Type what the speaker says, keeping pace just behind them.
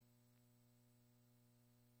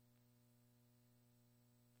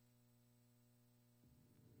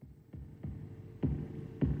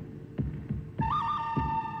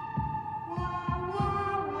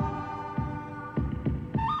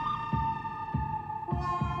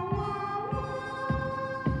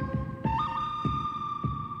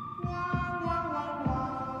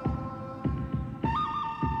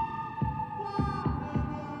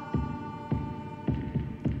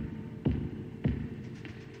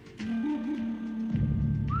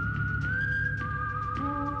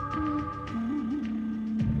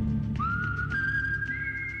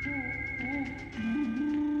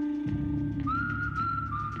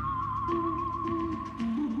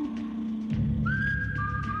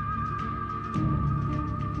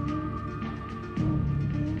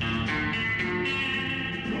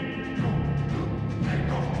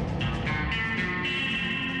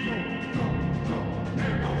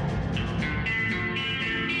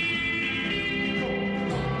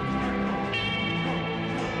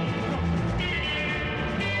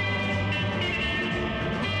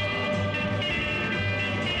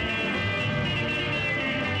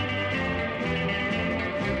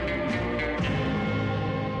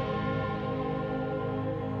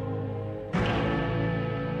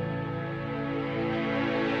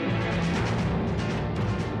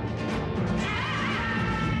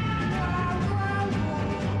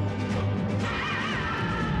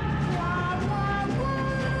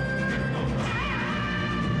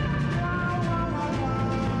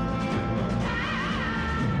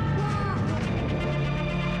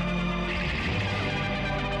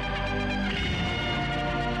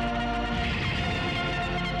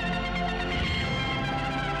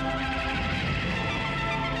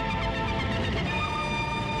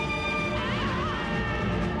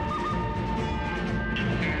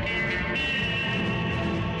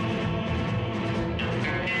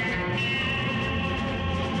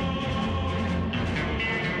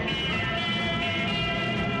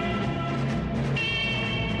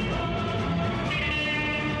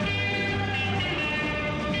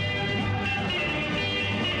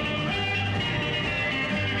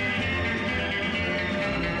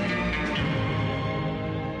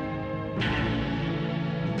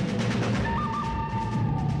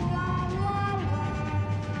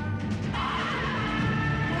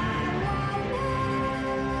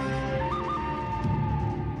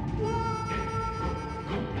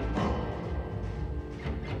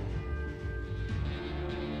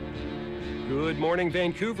Good morning,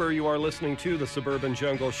 Vancouver. You are listening to the Suburban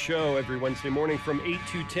Jungle Show every Wednesday morning from 8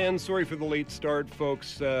 to 10. Sorry for the late start,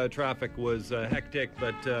 folks. Traffic was hectic,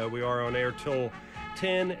 but we are on air till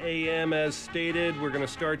 10 a.m. as stated. We're going to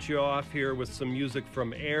start you off here with some music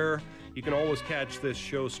from Air. You can always catch this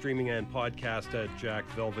show streaming and podcast at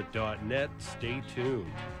jackvelvet.net. Stay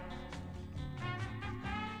tuned.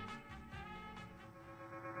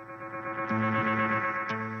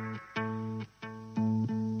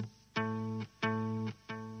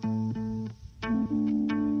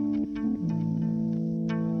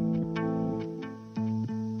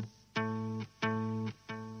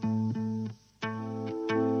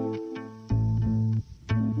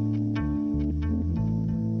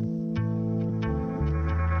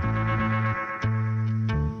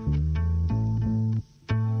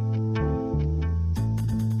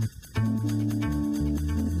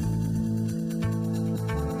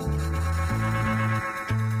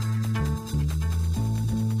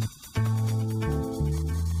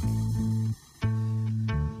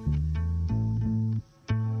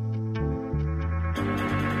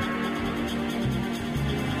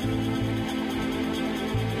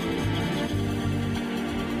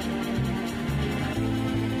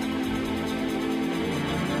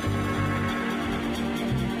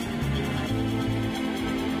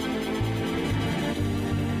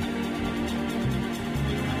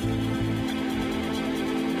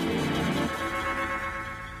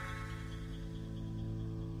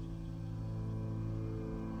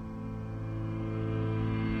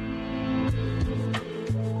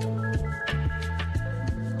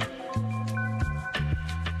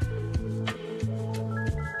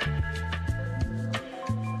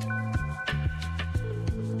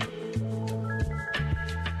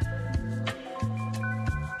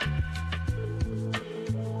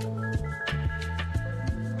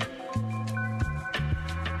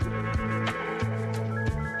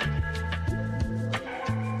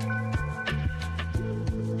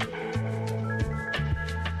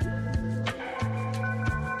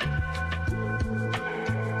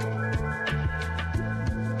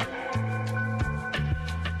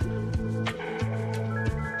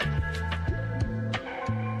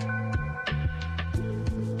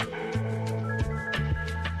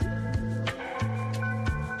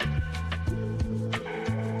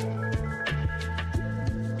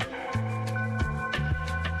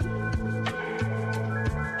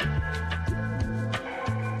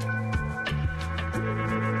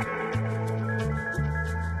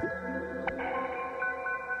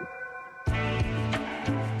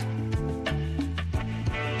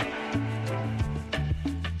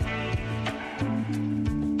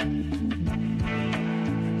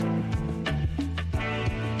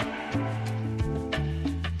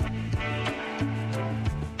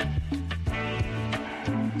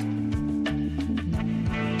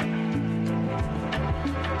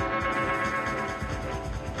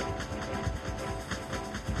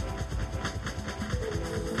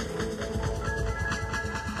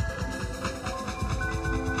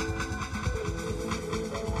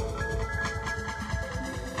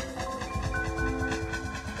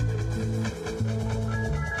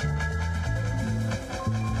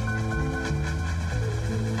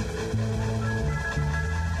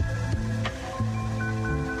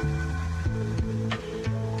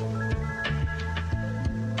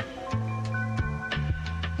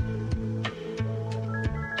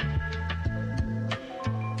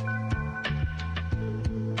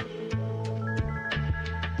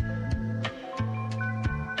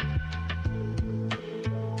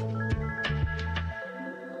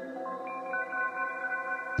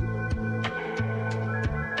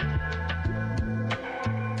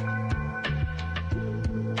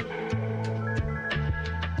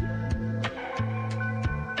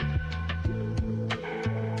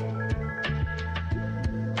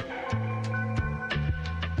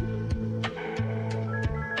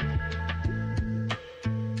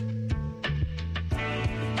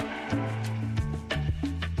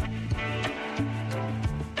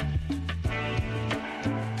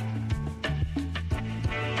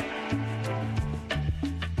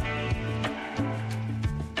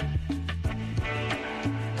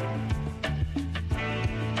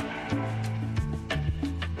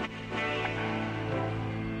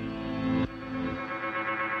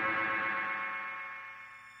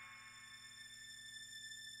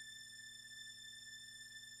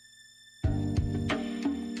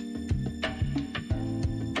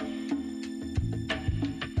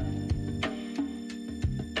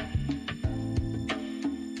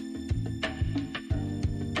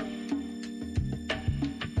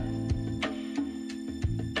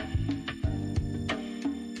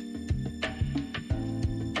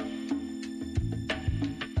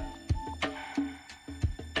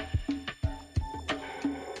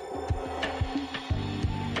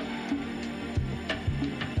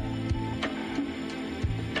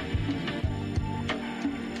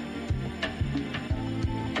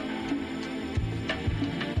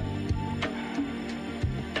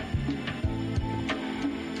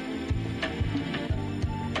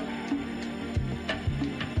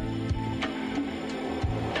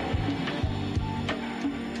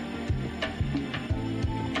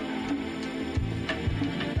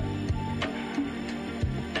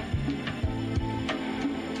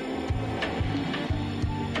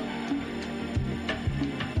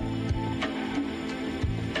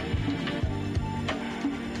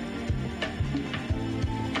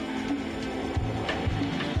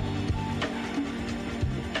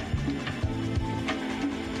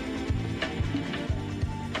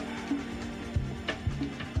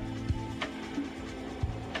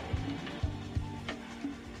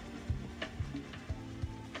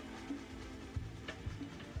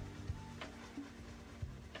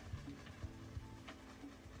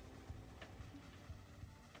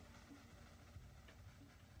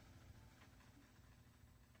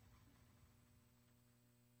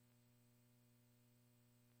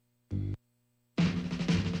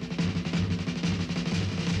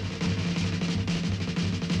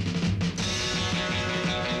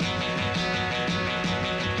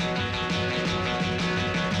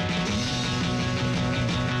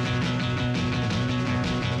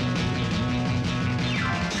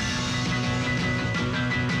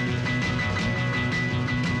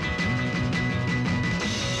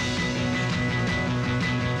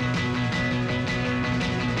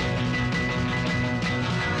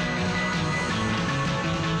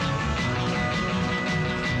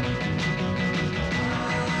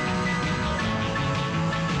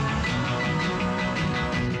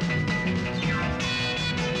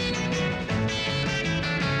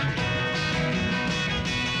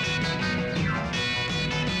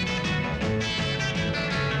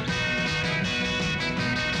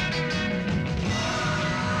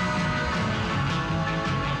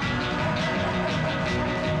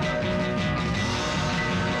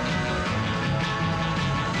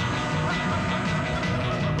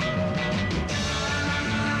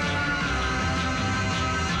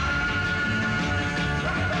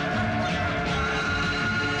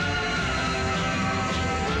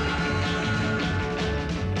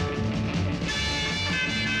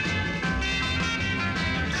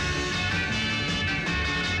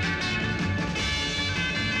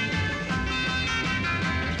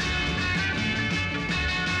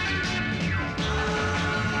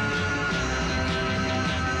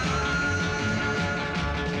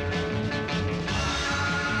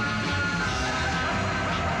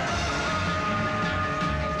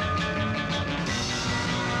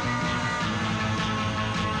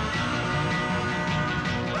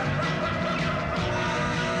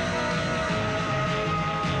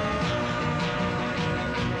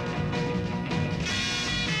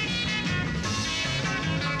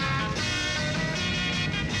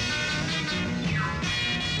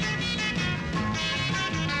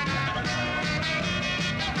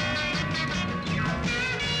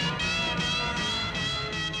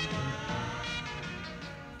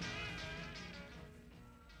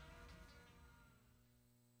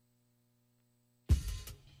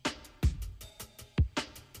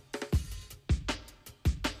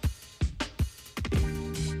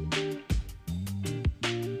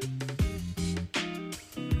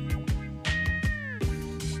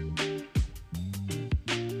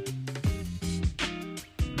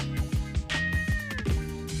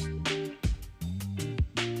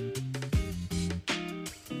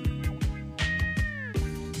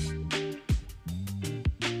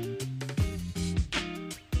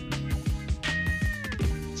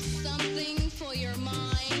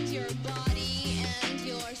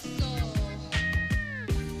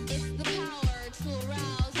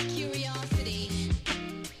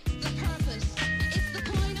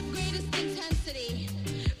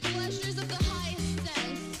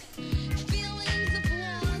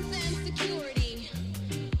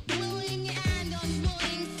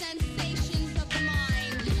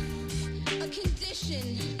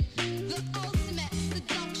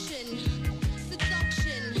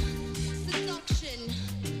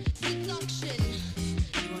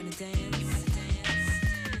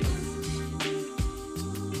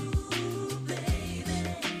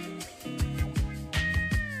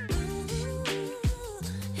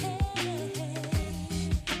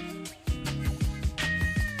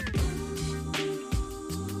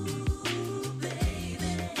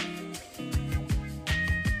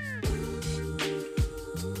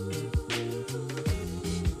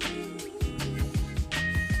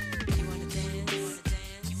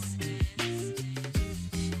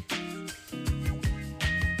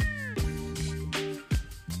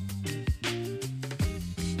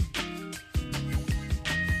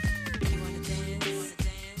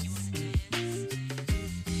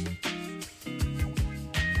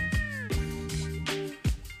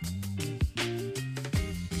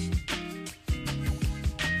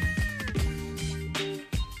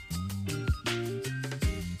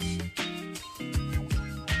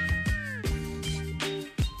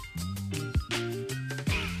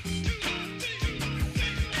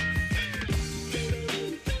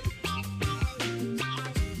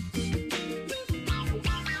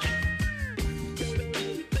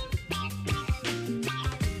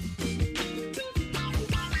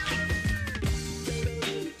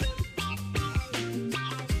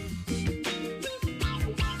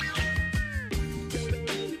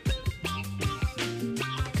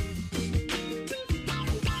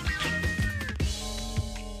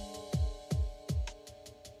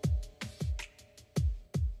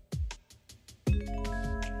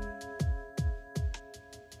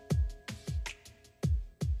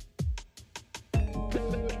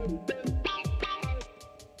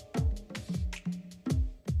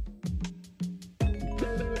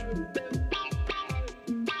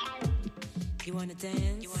 wanna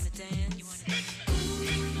dance? You wanna dance? You wanna dance?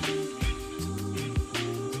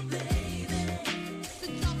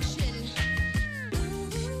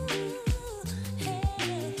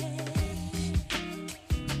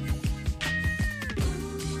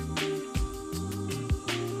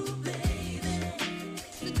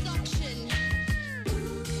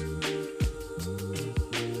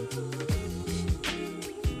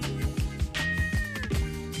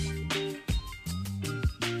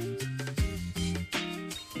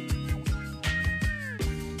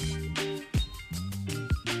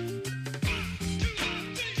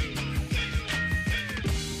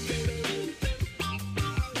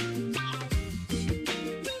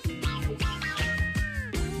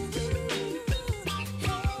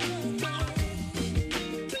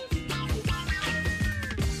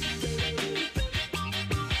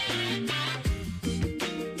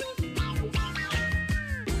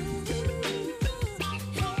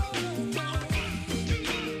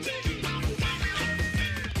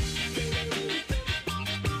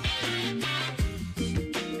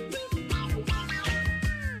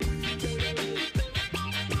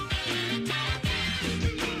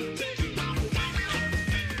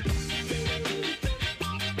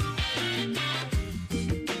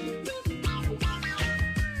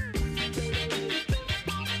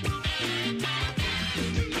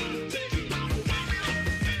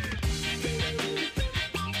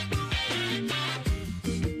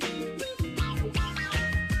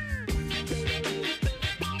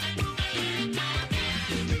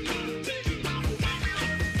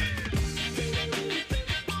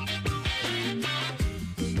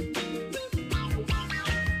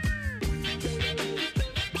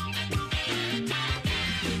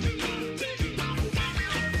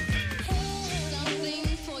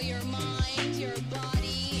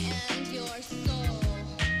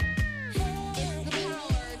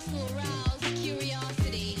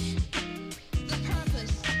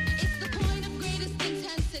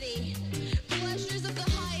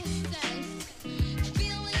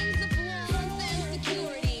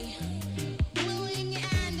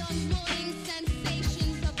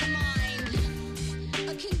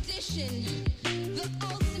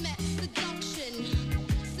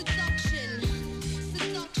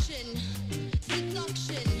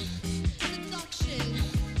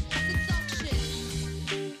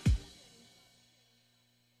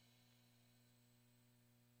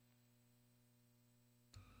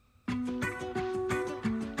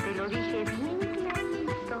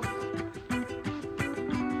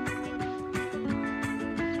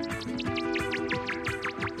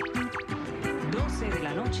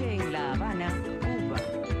 En La Habana, Cuba.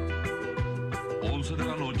 11 de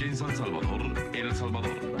la noche en San Salvador, El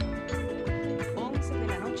Salvador. 11 de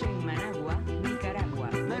la noche en Managua, Nicaragua.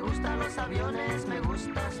 Me gustan los aviones, me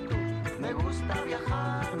gustas tú. Me gusta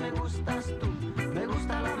viajar, me gustas tú. Me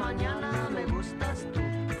gusta la mañana, me gustas tú.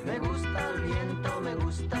 Me gusta el viento, me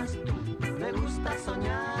gustas tú. Me gusta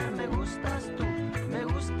soñar, me gustas tú. Me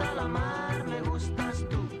gusta la mar, me gustas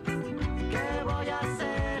tú. ¿Qué voy a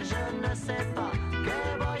hacer? Je ne sais pas.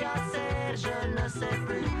 Je ne sais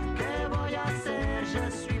plus, ¿qué voy a hacer? Je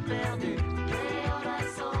suis perdu. ¿Qué horas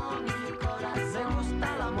son mi corazón? Me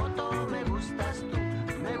gusta la moto, me gustas tú.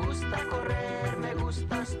 Me gusta correr, me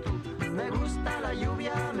gustas tú. Me gusta la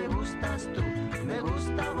lluvia, me gustas tú. Me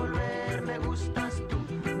gusta volver, me gustas tú.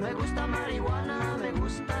 Me gusta marihuana, me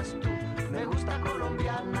gustas tú. Me gusta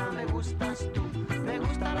colombiana, me gustas tú. Me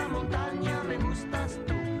gusta la montaña, me gustas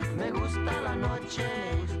tú. Me gusta la noche,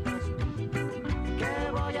 me gustas tú.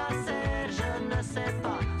 ¿Qué voy a hacer? Je ne sais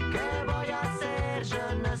pas. ¿Qué voy a hacer?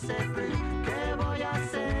 Je ne sais plus. ¿Qué voy a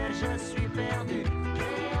hacer? Je suis perdu.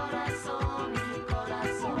 ¿Qué horas son mi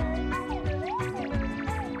corazón?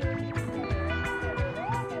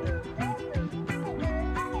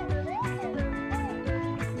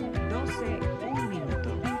 12, 1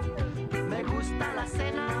 minuto. Me gusta la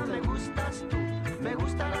cena, me gustas tú. Me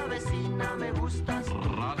gusta la vecina, me gustas tú.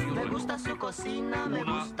 Radio Me gusta su cocina, me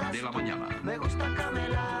 1 gustas de la tú. mañana. Me gusta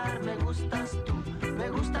camelar, me gustas tú. Me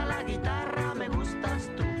gusta la guitarra, me gustas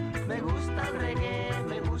tú. Me gusta el reggae,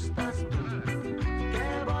 me gustas tú.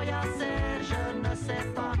 ¿Qué voy a hacer? Je ne sais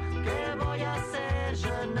pas. ¿Qué voy a hacer?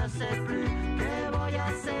 Je ne sais plus. ¿Qué voy a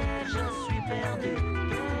hacer? Je suis perdu.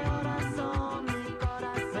 ¿Qué horas son mi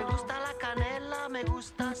corazón? Me gusta la canela, me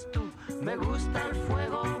gustas tú. Me gusta el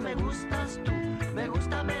fuego, me gustas tú. Me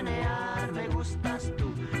gusta menear, me gustas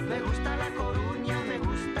tú. Me gusta La Coruña, me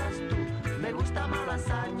gustas tú. Me gusta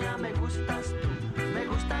Malasaña, me gustas tú. Me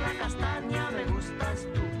gusta la castaña, me gustas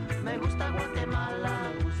tú. Me gusta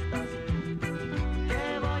Guatemala, me gustas tú.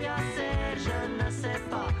 ¿Qué voy a hacer? Je ne sais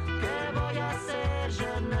pas. ¿Qué voy a hacer?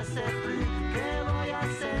 Je ne sais plus. ¿Qué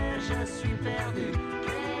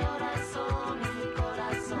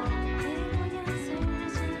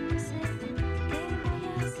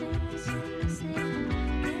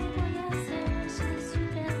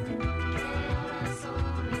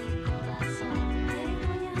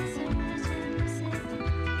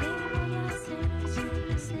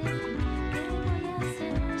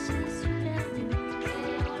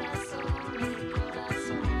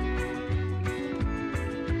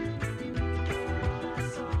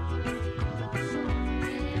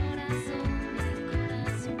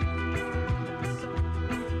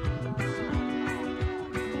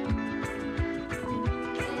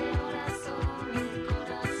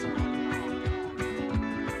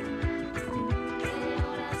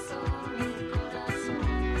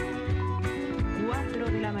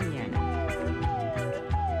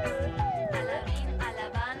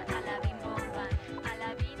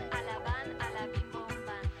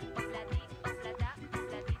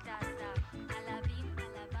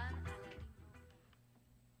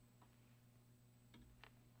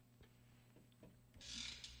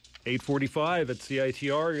 8:45 at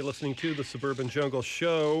CITR. You're listening to the Suburban Jungle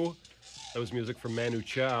Show. That was music from Manu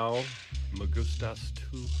Chao. Me Gustas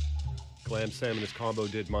Tu. Glam Sam and his combo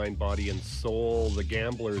did Mind, Body, and Soul. The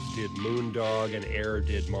Gamblers did Moondog, and Air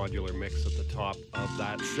did Modular Mix at the top of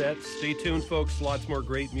that set. Stay tuned, folks. Lots more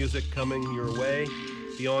great music coming your way.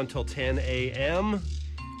 Be on till 10 a.m.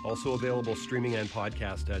 Also available streaming and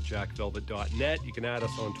podcast at jackvelvet.net. You can add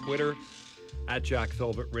us on Twitter at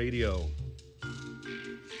jackvelvetradio.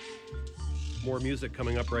 More music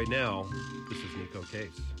coming up right now. This is Nico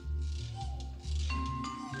Case.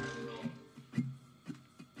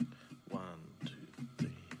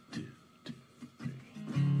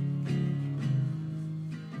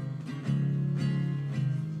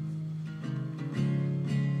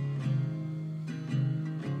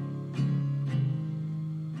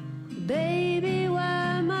 Baby, why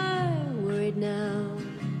am I worried now?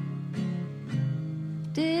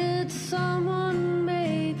 Did someone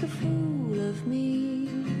make a fool of me?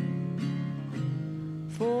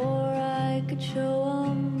 For I could show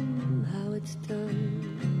 'em how it's done.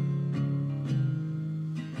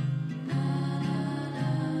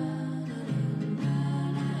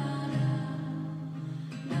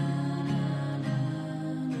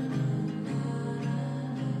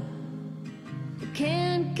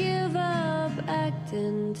 Can't give up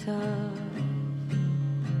acting tough.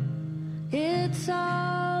 It's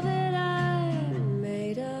all that I'm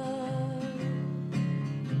made of.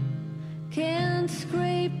 Can't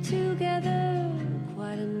scrape together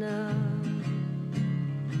quite enough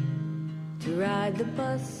to ride the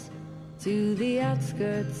bus to the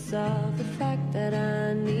outskirts of the fact that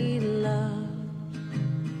I need love.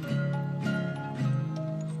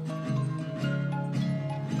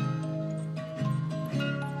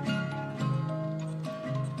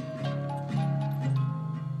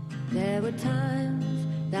 There were times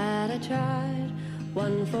that I tried,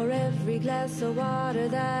 one for every glass of water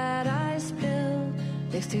that I spilled,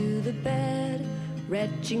 next to the bed,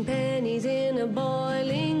 retching pennies in a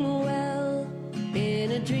boiling well,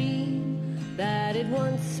 in a dream that at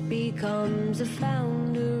once becomes a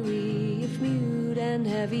foundry of mute and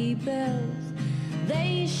heavy bells.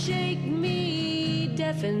 They shake me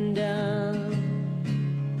deaf and dumb,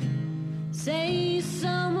 say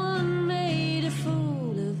someone made a fool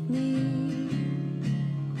me,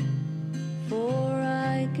 for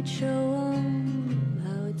I could show 'em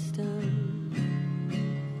how it's done.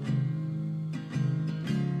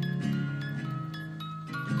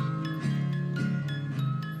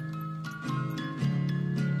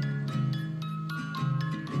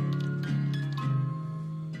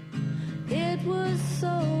 It was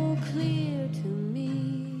so clear to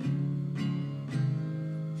me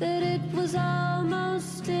that it was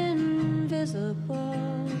almost invisible.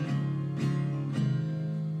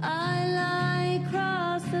 I lie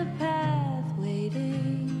across the path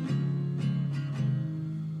waiting,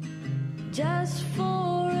 just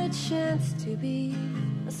for a chance to be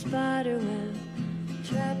a spider web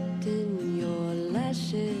trapped in your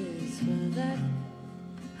lashes. For that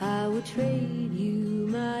I would trade you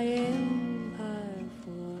my empire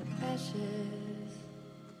for ashes,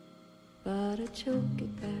 but I choke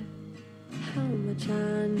it back, how much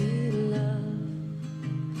I need love.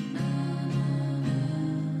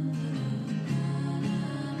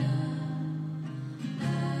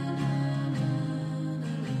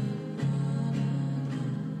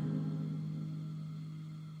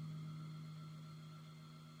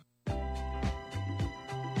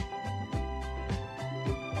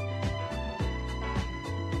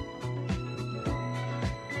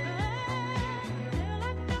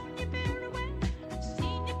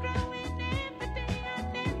 Seen you growing every day. I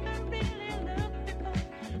never really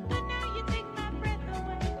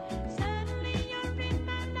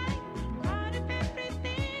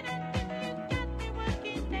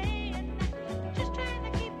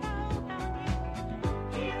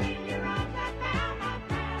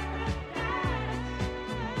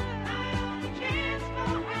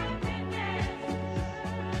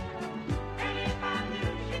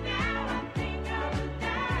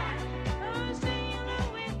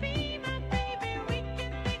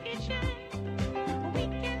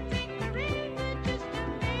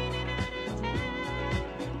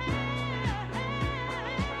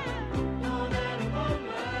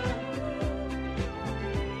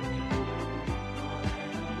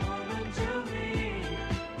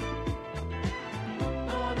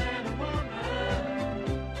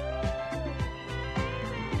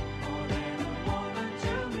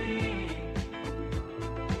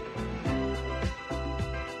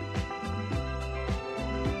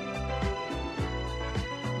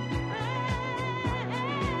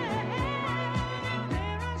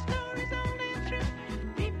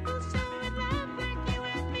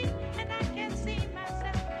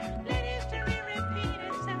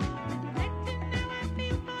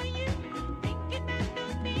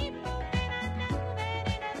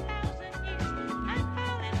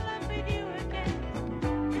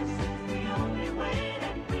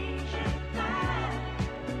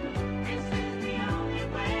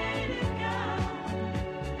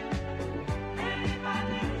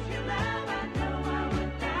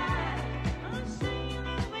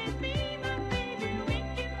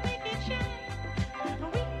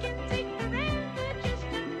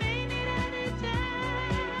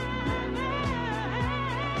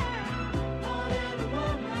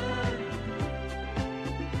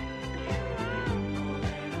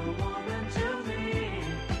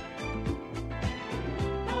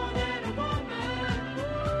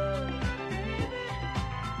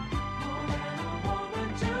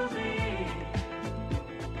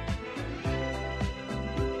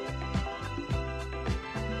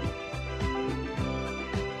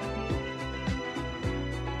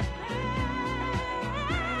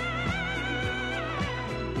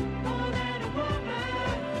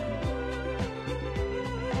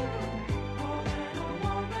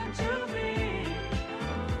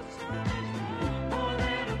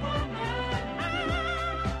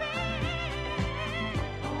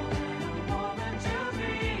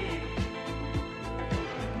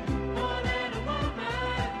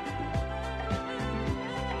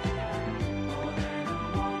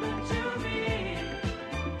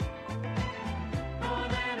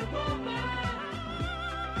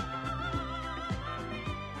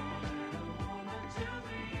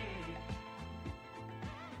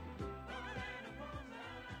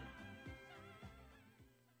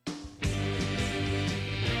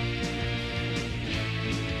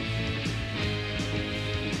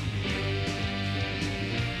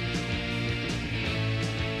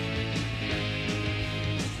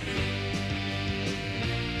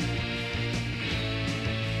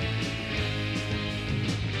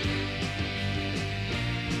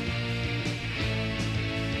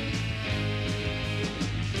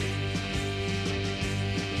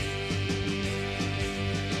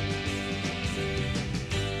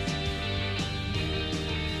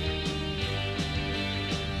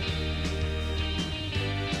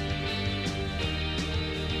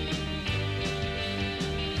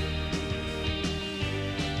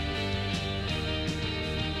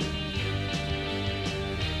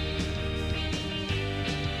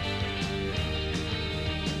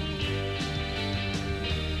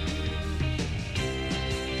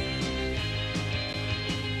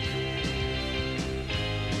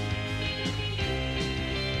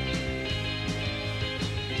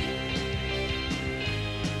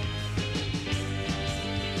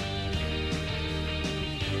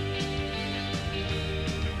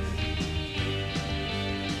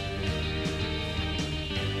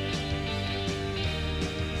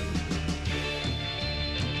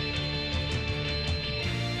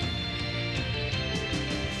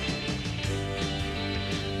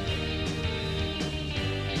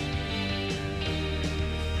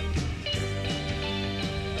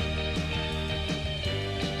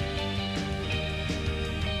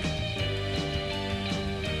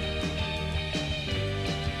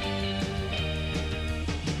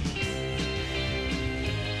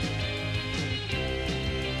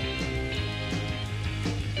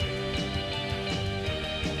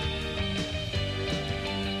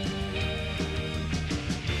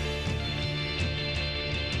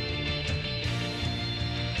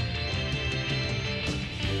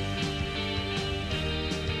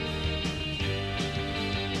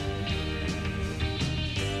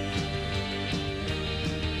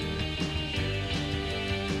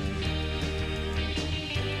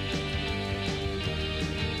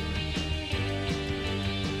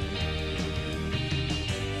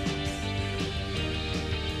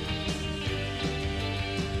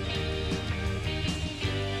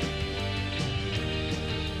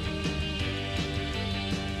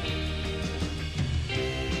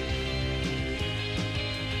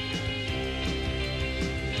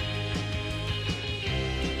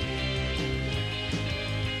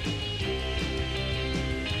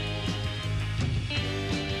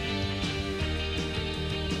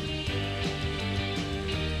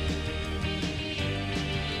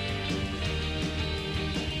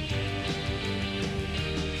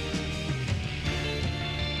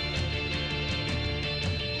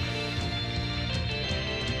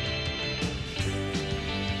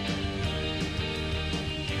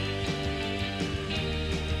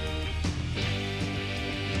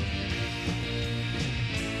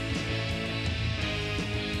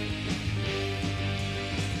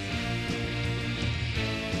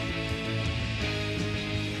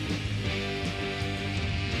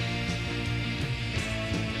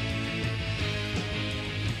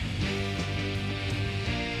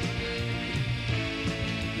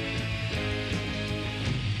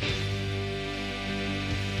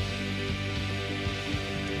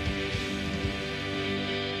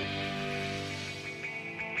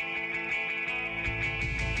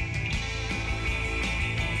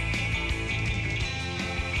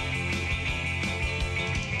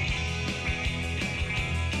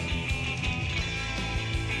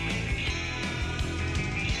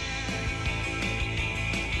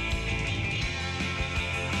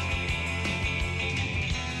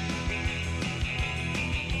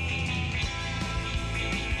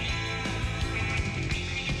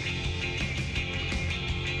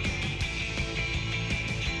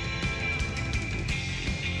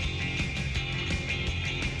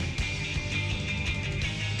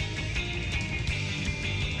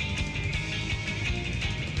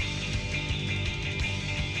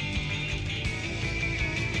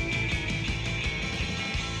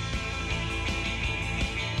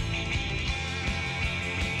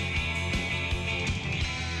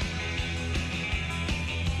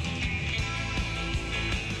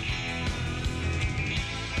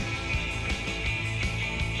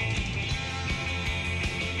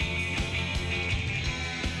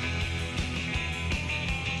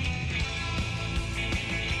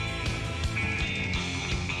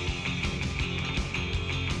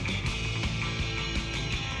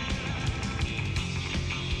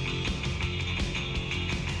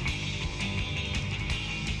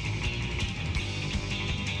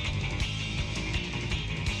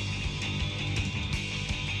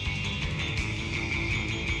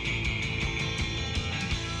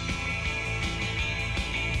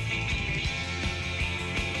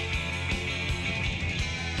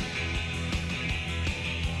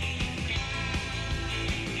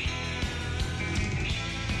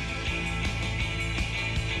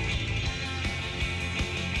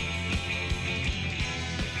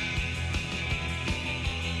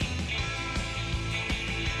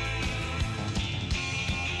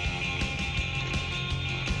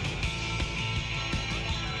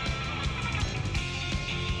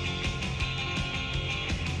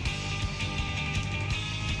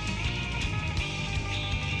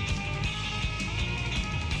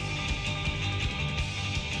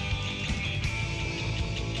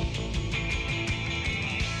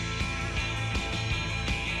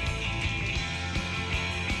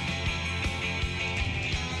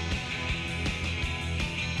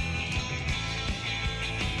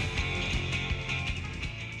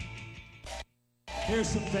Here's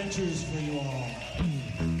some ventures for you all.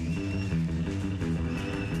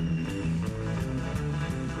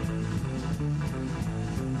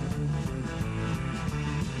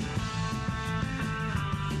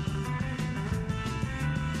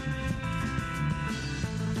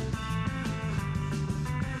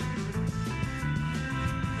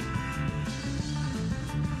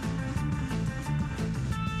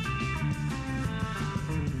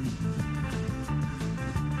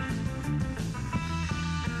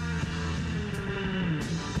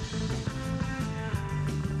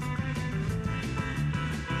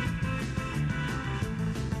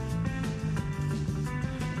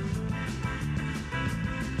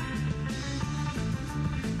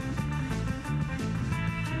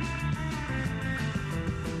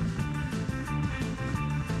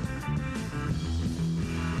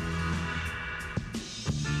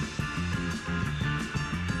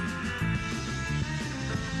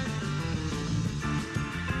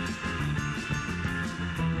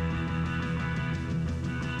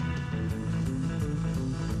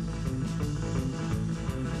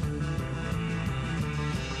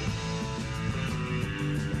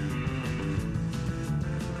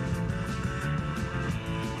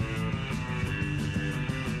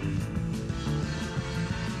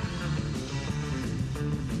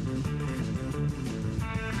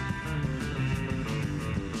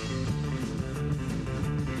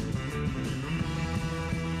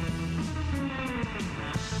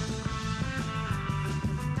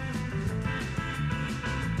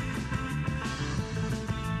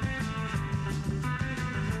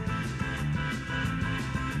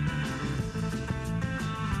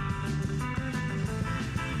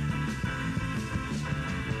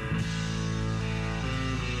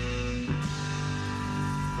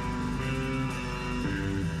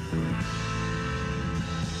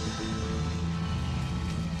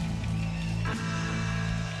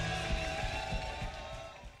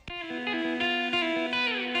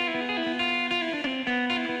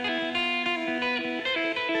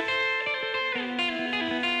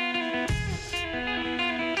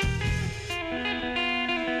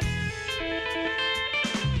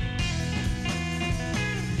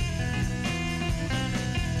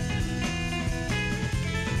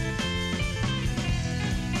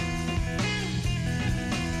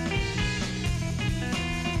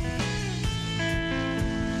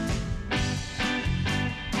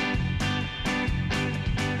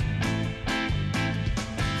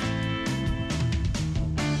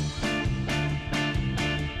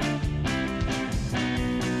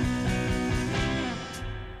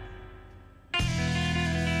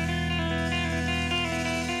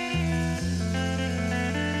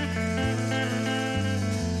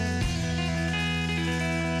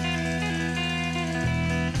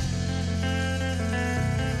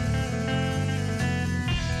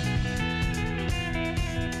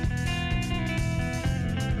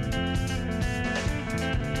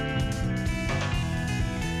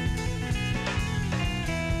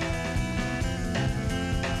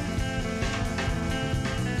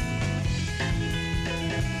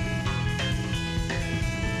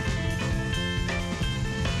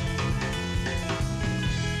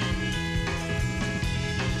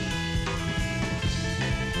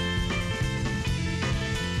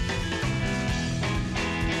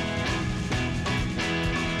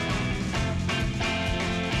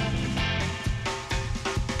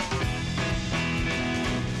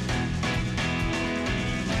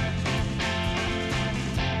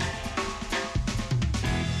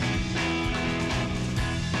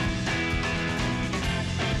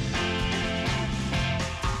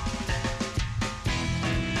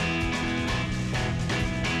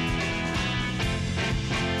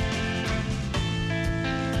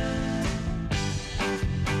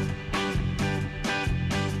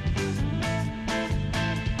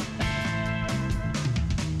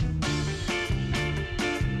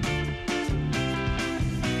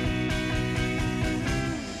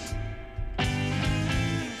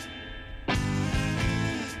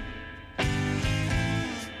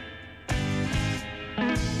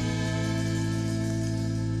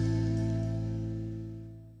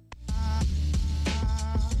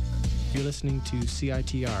 You're listening to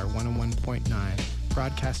CITR 101.9,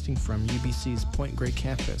 broadcasting from UBC's Point Grey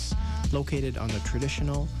campus, located on the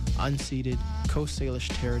traditional, unceded Coast Salish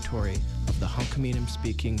territory of the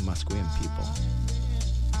Hunkaminam-speaking Musqueam people.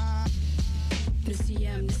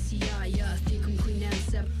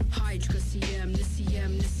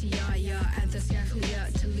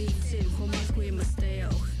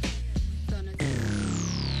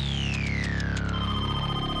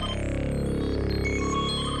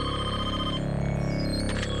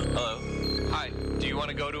 Hello. Hi. Do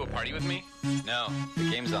party with me? No, the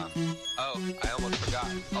game's on. Oh, I almost forgot.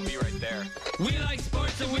 I'll be right there. We like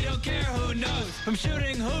sports and we don't care who knows. From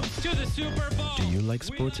shooting hoops to the Super Bowl. Do you like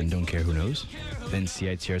sports and don't care who knows? Then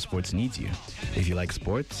CITR Sports needs you. If you like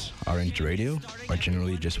sports, are into radio, or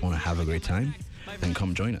generally just want to have a great time, then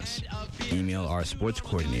come join us. Email our sports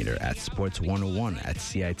coordinator at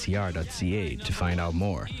sports101@citr.ca to find out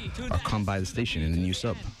more, or come by the station in the new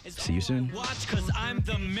sub. See you soon. Watch, 'cause I'm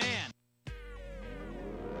the man.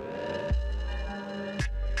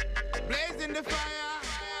 Blazing the fire,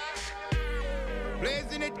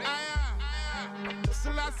 blazing it higher.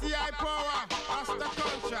 Selassie I power, Rasta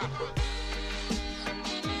culture.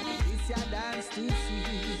 This your dance too sweet.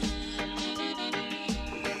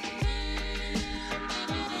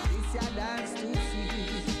 This your dance too sweet.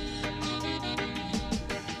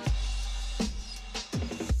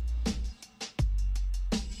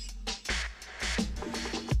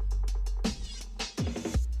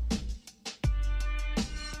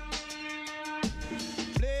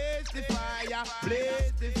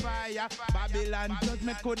 Blaze the fire. Babylon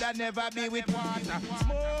judgment coulda never be with water.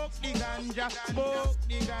 Smoke the ganja, smoke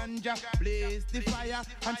the ganja. Blaze the fire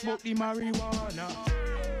and smoke the marijuana.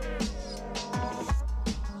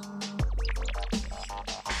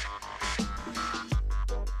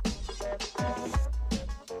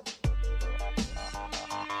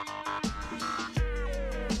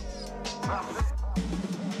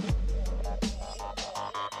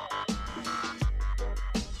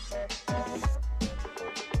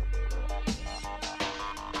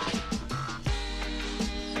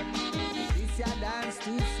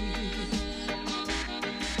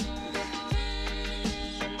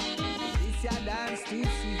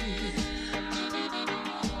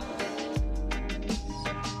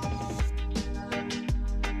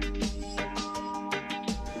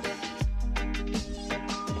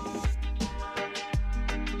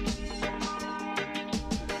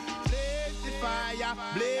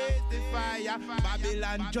 Blaze the fire.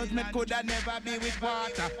 Babylon judgment coulda never be with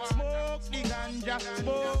water. Smoke the ganja,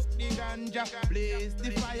 smoke the ganja. Blaze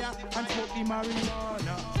the fire and smoke the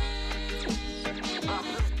marijuana.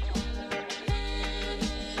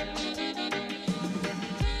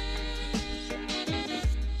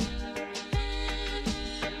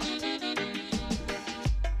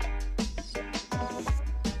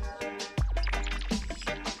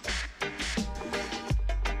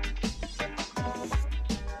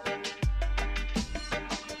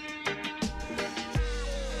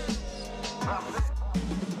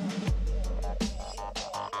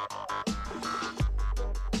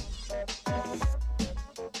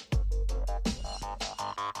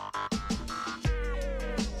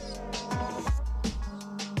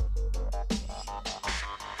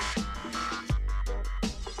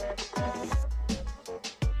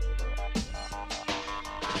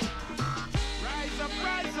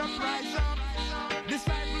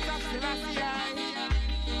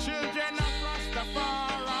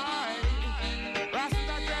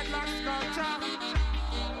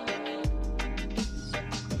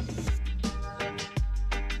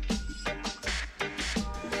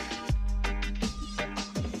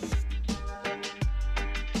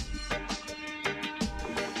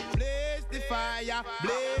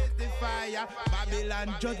 Blaze the fire. Babylon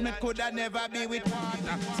judgment coulda never be with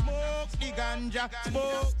water. Smoke the ganja,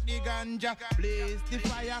 smoke the ganja. Blaze the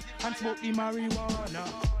fire and smoke the marijuana.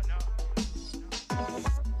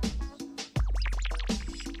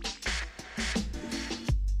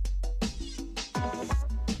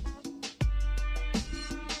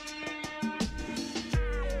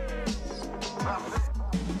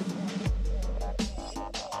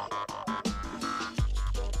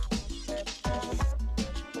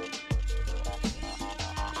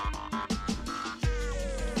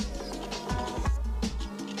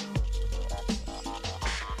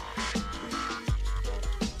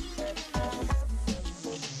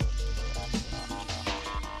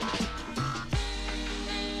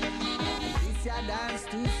 Dance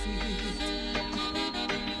too sweet.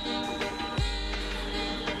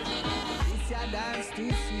 This your dance too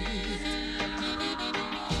sweet.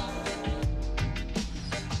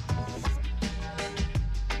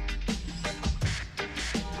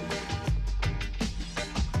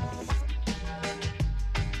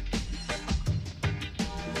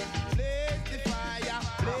 Blaze the fire,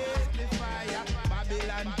 blaze the fire.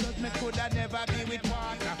 Babylon judgment coulda never be with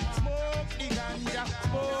water. Smoke the ganja,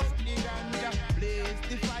 smoke the ganja. Blaze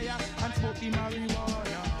the fire and smoke the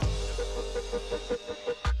marijuana.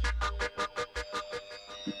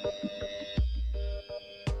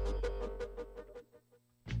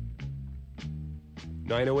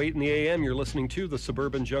 9:08 in the a.m. You're listening to the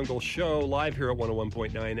Suburban Jungle Show live here at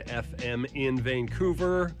 101.9 FM in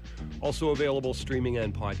Vancouver. Also available streaming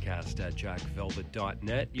and podcast at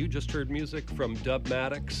jackvelvet.net. You just heard music from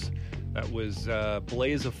Dubmatix. That was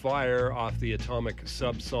Blaze of Fire off the Atomic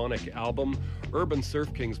Subsonic album. Urban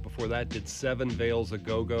Surf Kings before that did Seven Veils a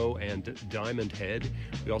Go-Go and Diamond Head.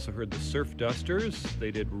 We also heard the Surf Dusters.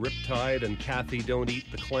 They did Riptide and Kathy Don't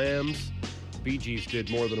Eat the Clams. Bee Gees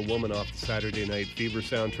did More Than a Woman off the Saturday Night Fever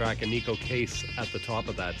soundtrack, and Nico Case at the top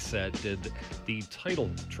of that set did the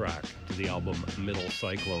title track to the album Middle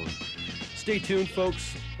Cyclone. Stay tuned,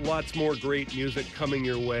 folks. Lots more great music coming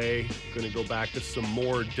your way. Going to go back to some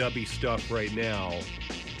more dubby stuff right now.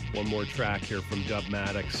 One more track here from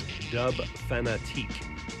Dubmatix, Dub Fanatique.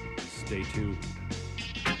 Stay tuned.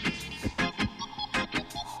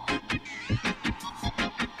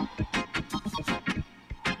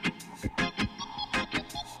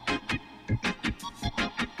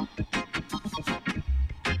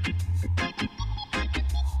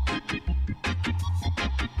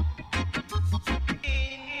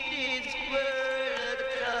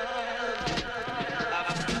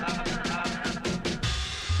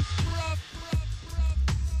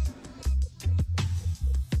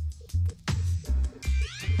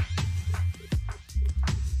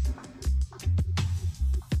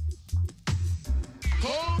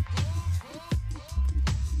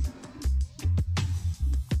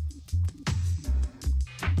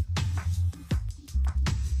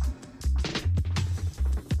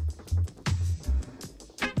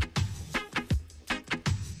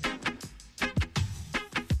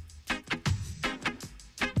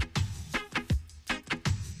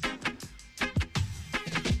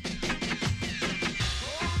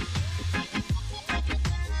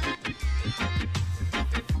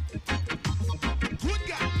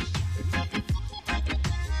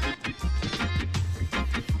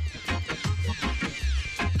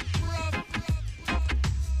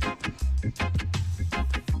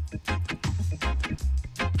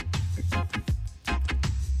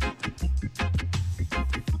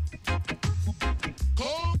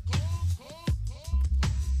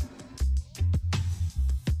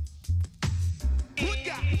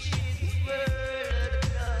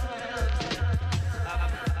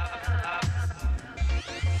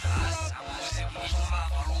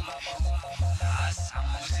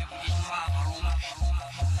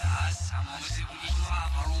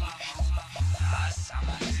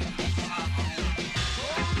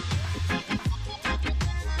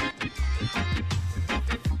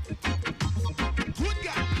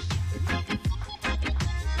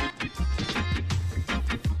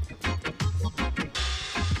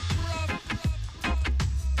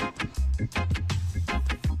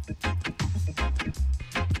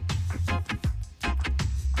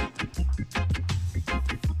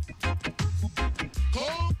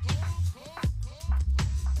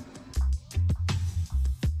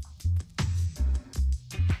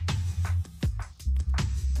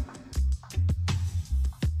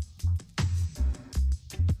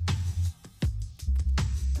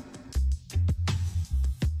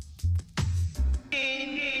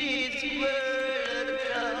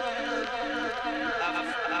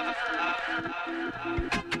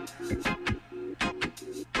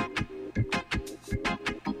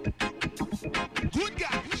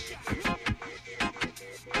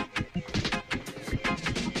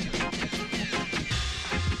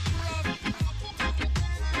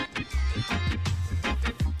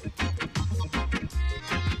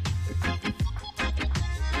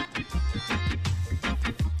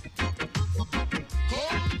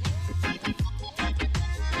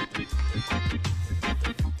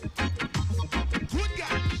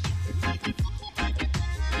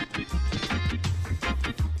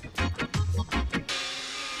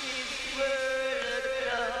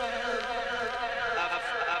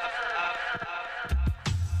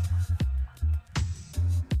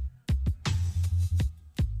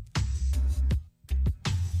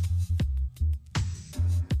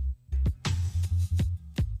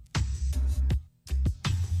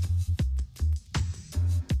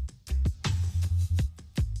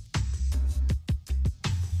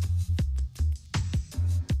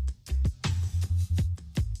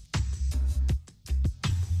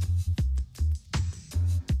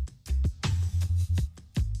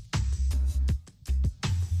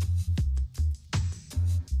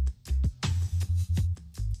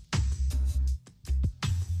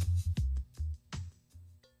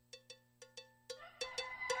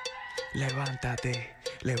 Levántate,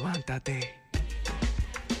 levántate.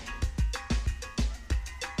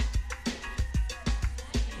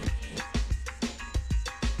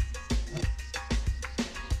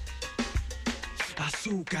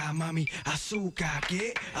 azúcar, mami, azúcar,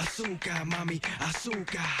 ¿qué? Azúcar, mami,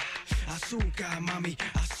 azúcar, azúcar, mami,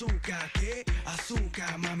 azúcar, ¿qué?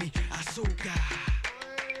 Azúcar, mami, azúcar.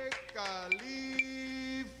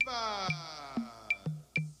 Califa.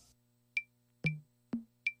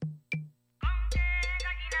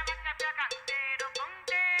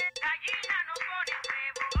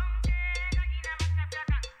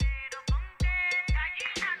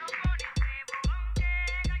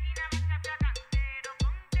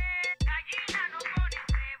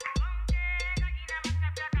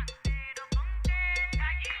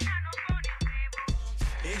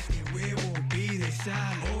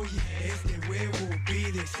 Sal, oye, este huevo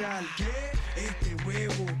pide sal, ¿qué? Este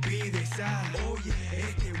huevo pide sal, oye,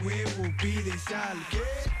 este huevo pide sal, ¿qué?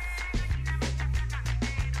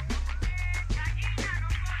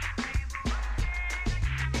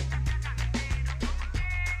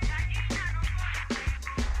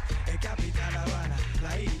 El capital Habana,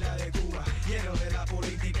 la isla de Cuba, lleno de la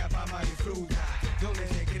política, pama y fruta, donde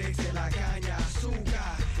se crece la caña,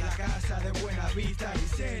 azúcar, la casa de Buena Vista y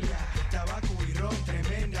Celia, tabaco y ron,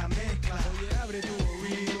 tremenda mezcla. Oye, abre tu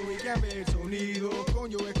oído y cambia el sonido.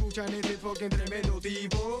 Coño, escuchan este fucking tremendo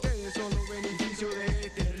tipo. Ustedes son los beneficios de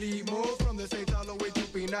este ritmo. From the States all the way to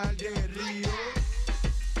Pinal del Río.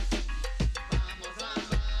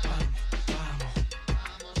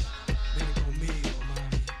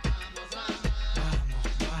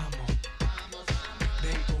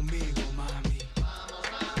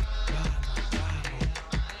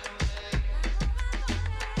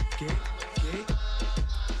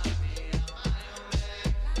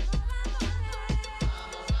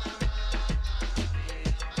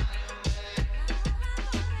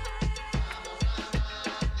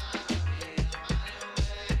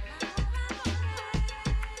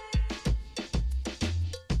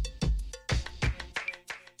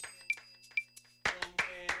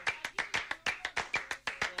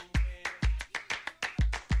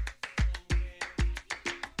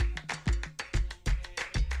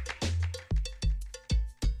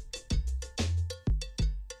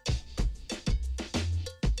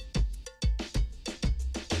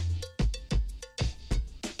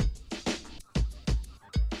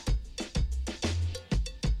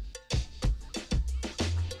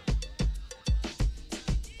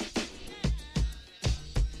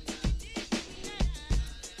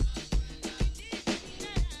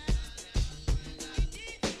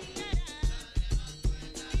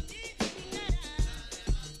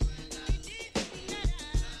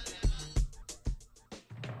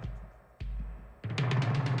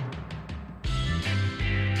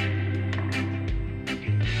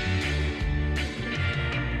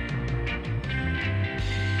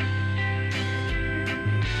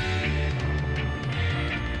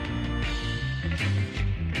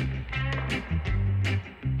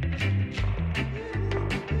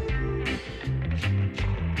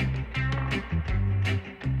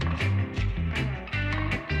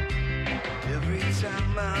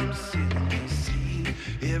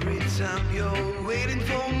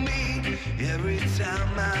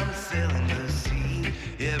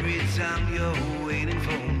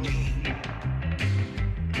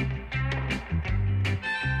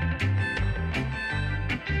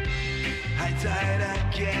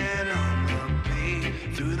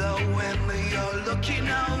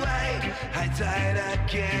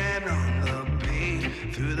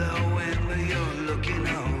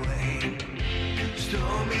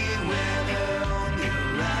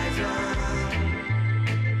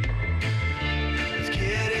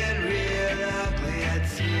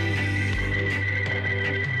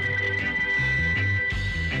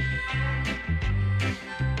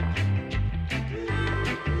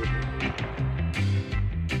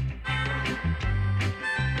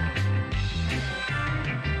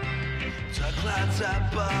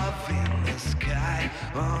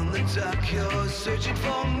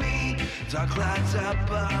 Dark clouds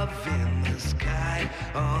above in the sky.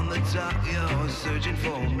 On the top, you're searching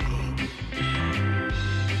for me.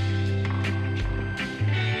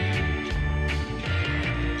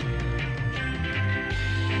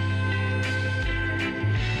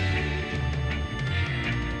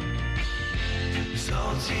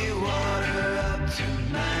 Salty water up to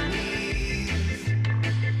my knees.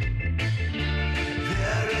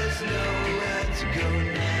 There is nowhere to go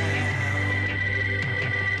now.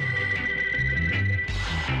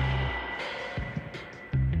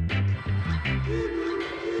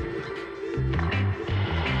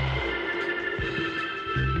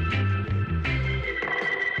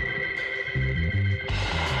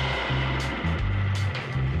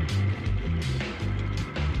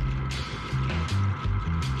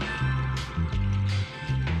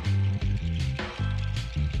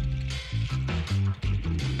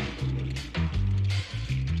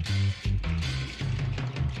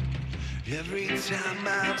 Every time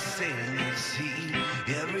I'm sailing the sea,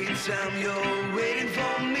 every time you're waiting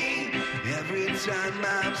for me, every time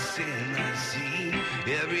I'm sailing the sea,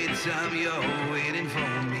 every time you're waiting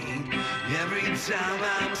for me, every time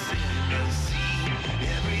I'm sailing the sea,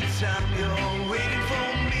 every time you're waiting for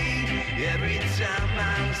me, every time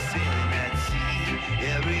I'm sailing that sea,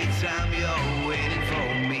 every time you're waiting for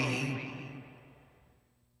me.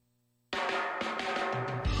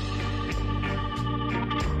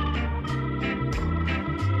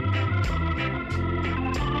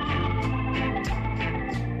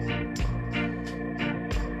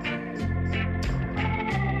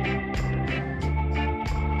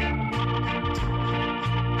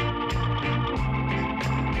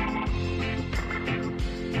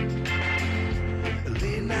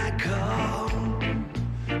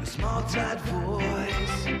 Tight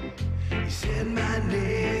voice, he said my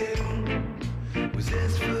name was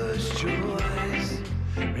his first choice.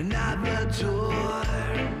 Ran out the door,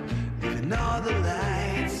 leaving all the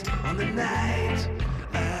lights on the night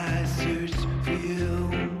I searched for you.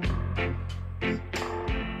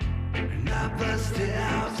 Ran up the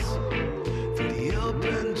steps through the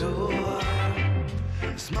open door.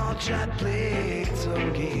 A small child played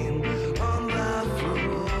some game on the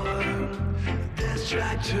floor.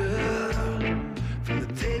 Distractor from the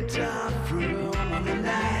daytime room on the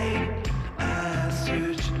night I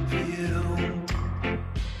searched for you.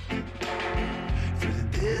 Through the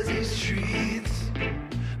busy streets,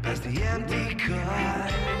 past the empty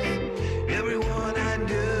cars, everyone I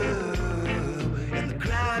knew in the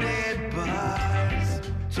crowded bars.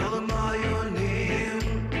 Told them all your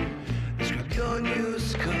name, described your new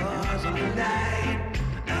scars on the night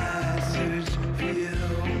I searched for you.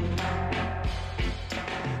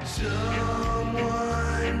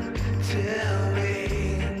 Someone tell me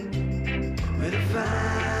where to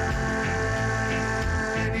find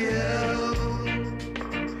you,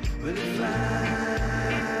 where to find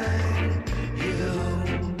you.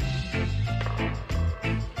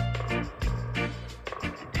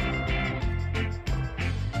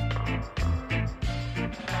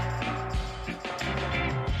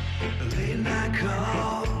 A late night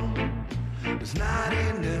call was not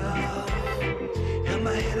enough. Held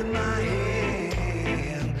my head in my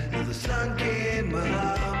hand till the sun came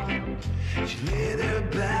up. She laid her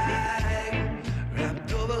back,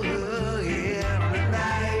 wrapped over her head on the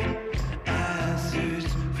night I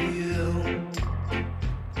searched for you.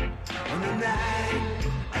 On the night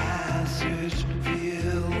I searched for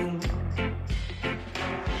you.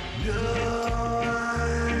 No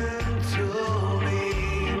one told me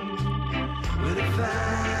where to find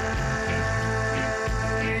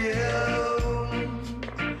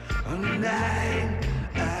night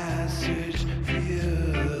I searched for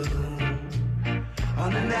you. On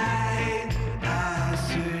the night I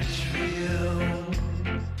searched for you.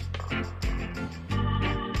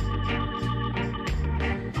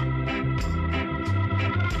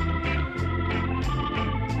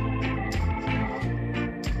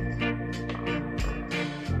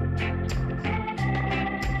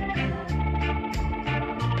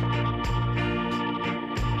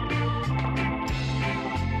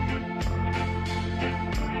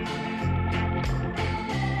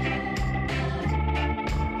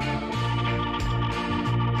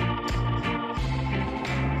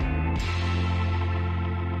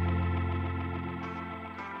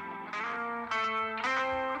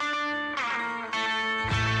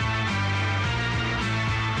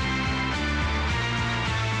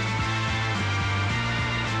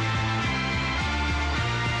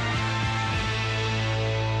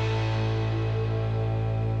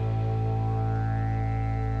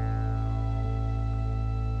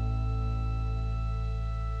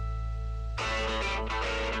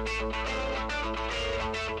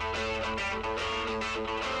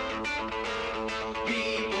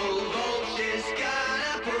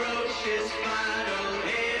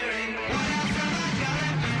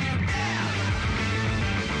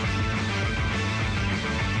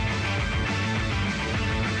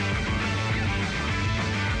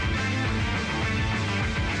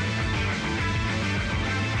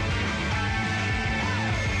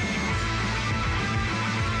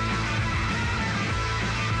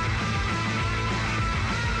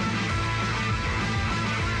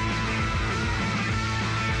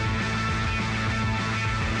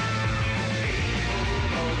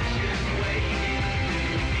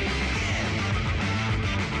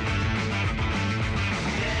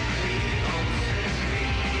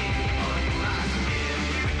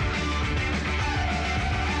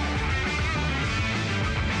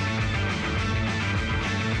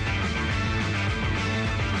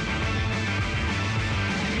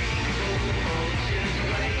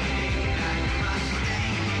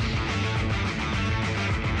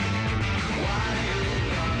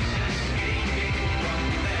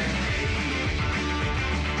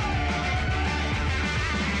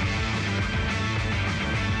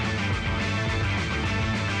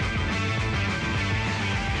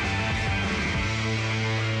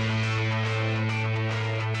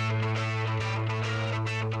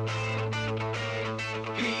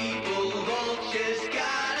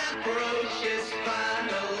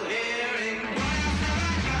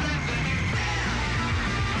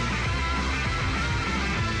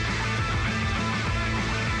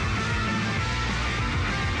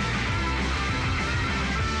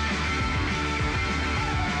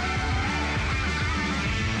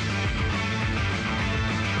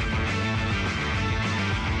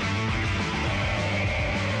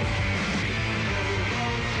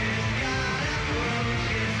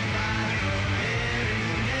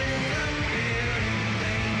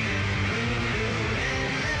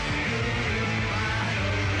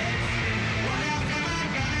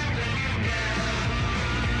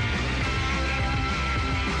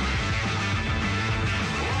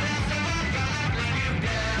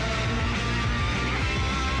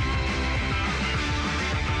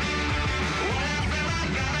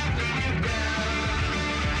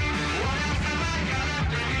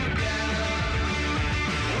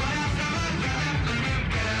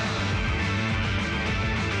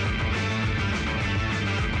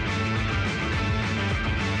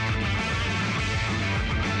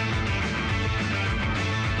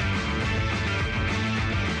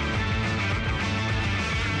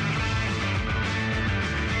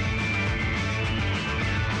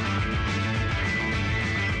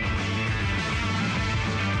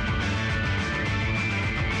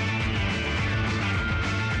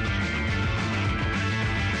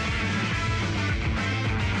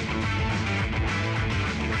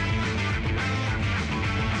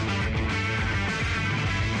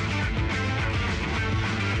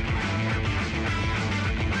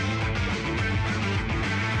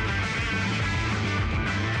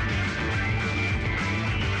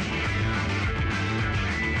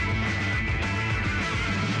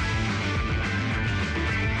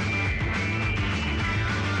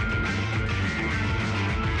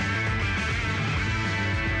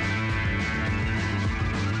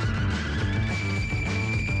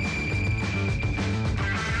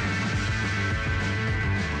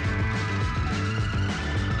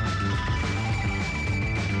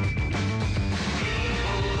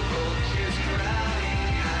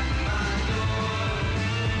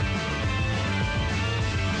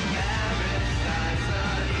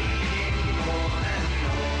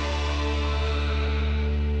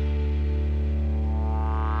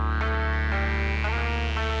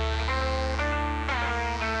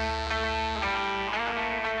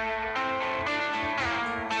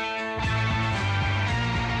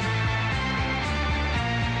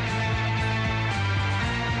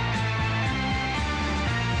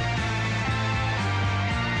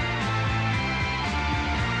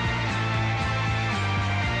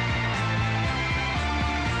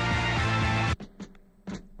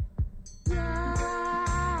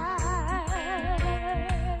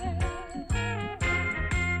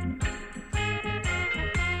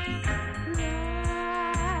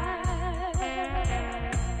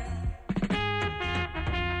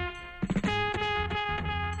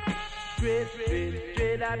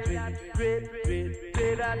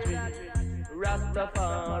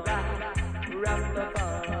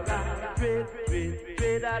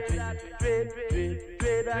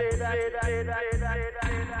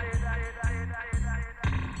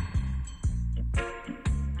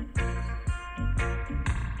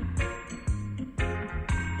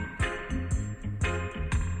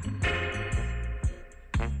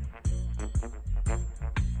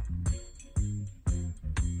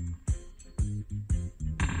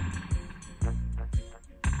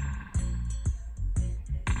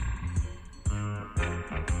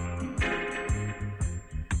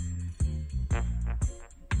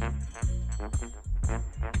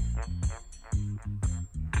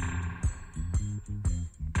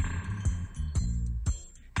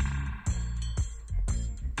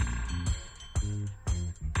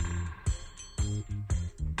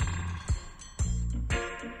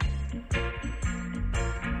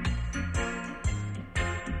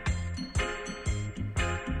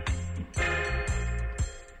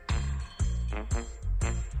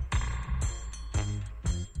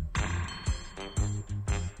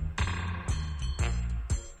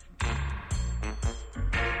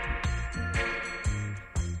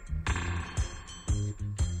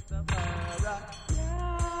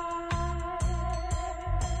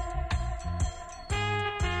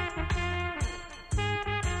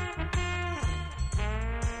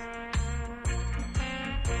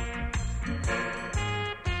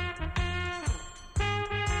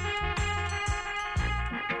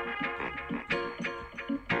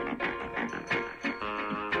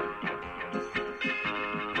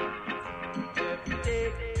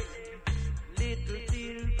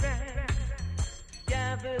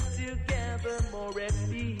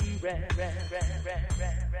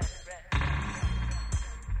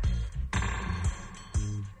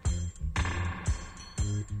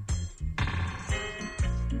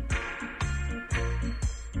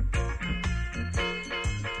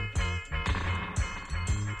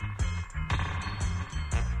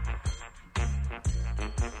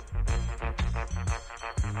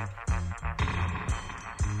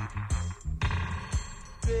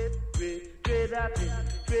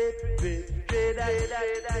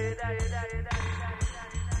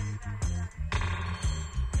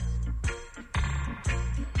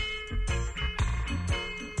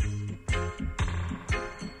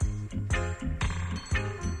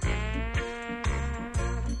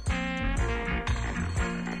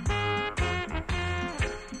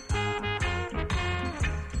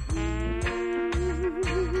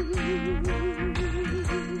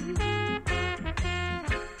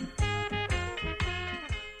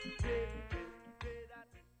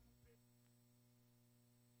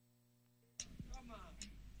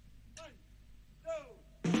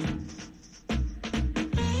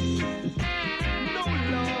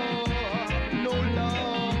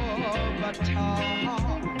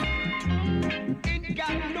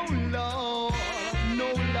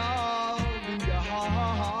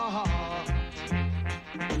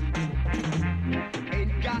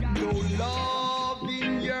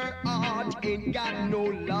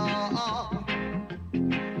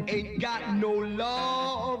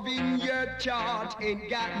 Ain't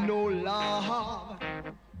got no love.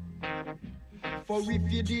 For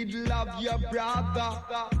if you did love your brother,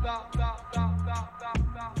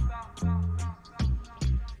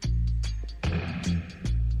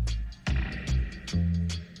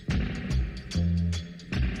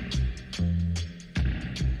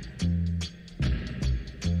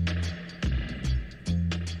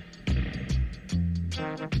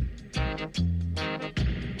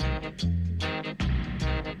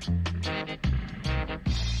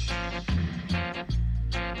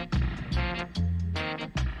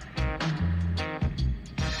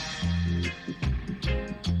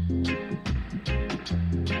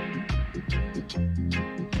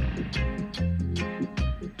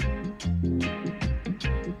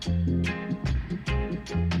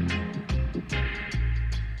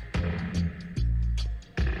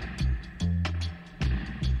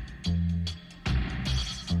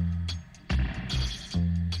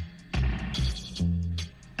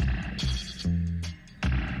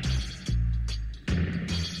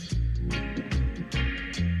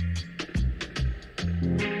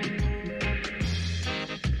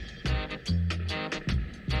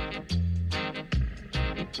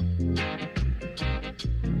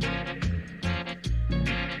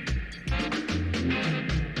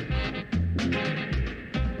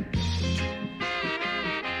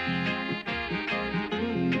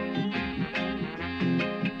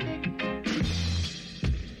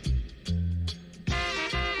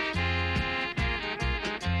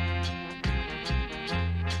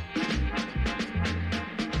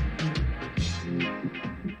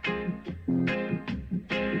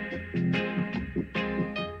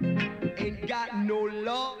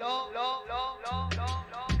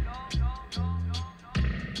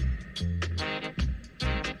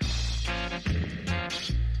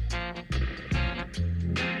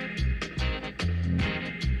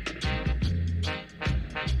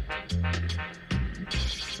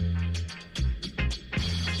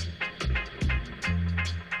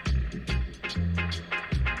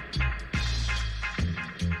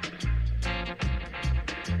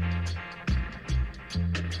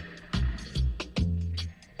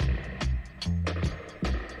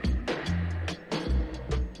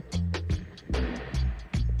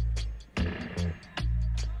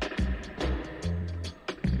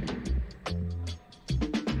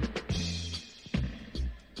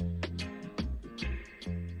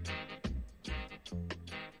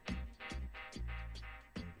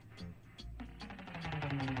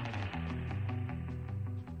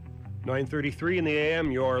 9:33 in the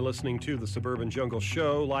AM. You are listening to the Suburban Jungle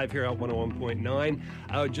Show, live here at 101.9.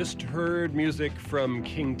 Just heard music from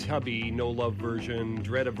King Tubby, No Love version,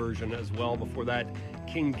 Dretta version as well. Before that,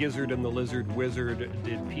 King Gizzard and the Lizard Wizard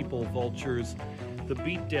did People Vultures. The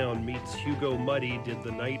Beatdown meets Hugo Muddy did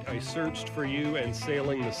The Night I Searched for You and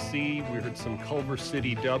Sailing the Sea. We heard some Culver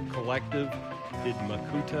City Dub Collective did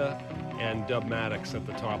Makuta, and Dubmatics at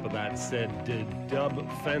the top of that set did Dub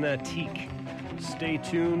Fanatique. Stay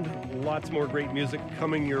tuned. Lots more great music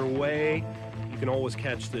coming your way. You can always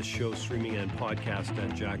catch this show streaming and podcast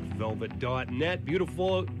at jackvelvet.net.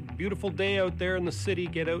 Beautiful, beautiful day out there in the city.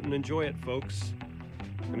 Get out and enjoy it, folks.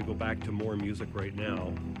 I'm going to go back to more music right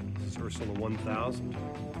now. This is Ursula 1000.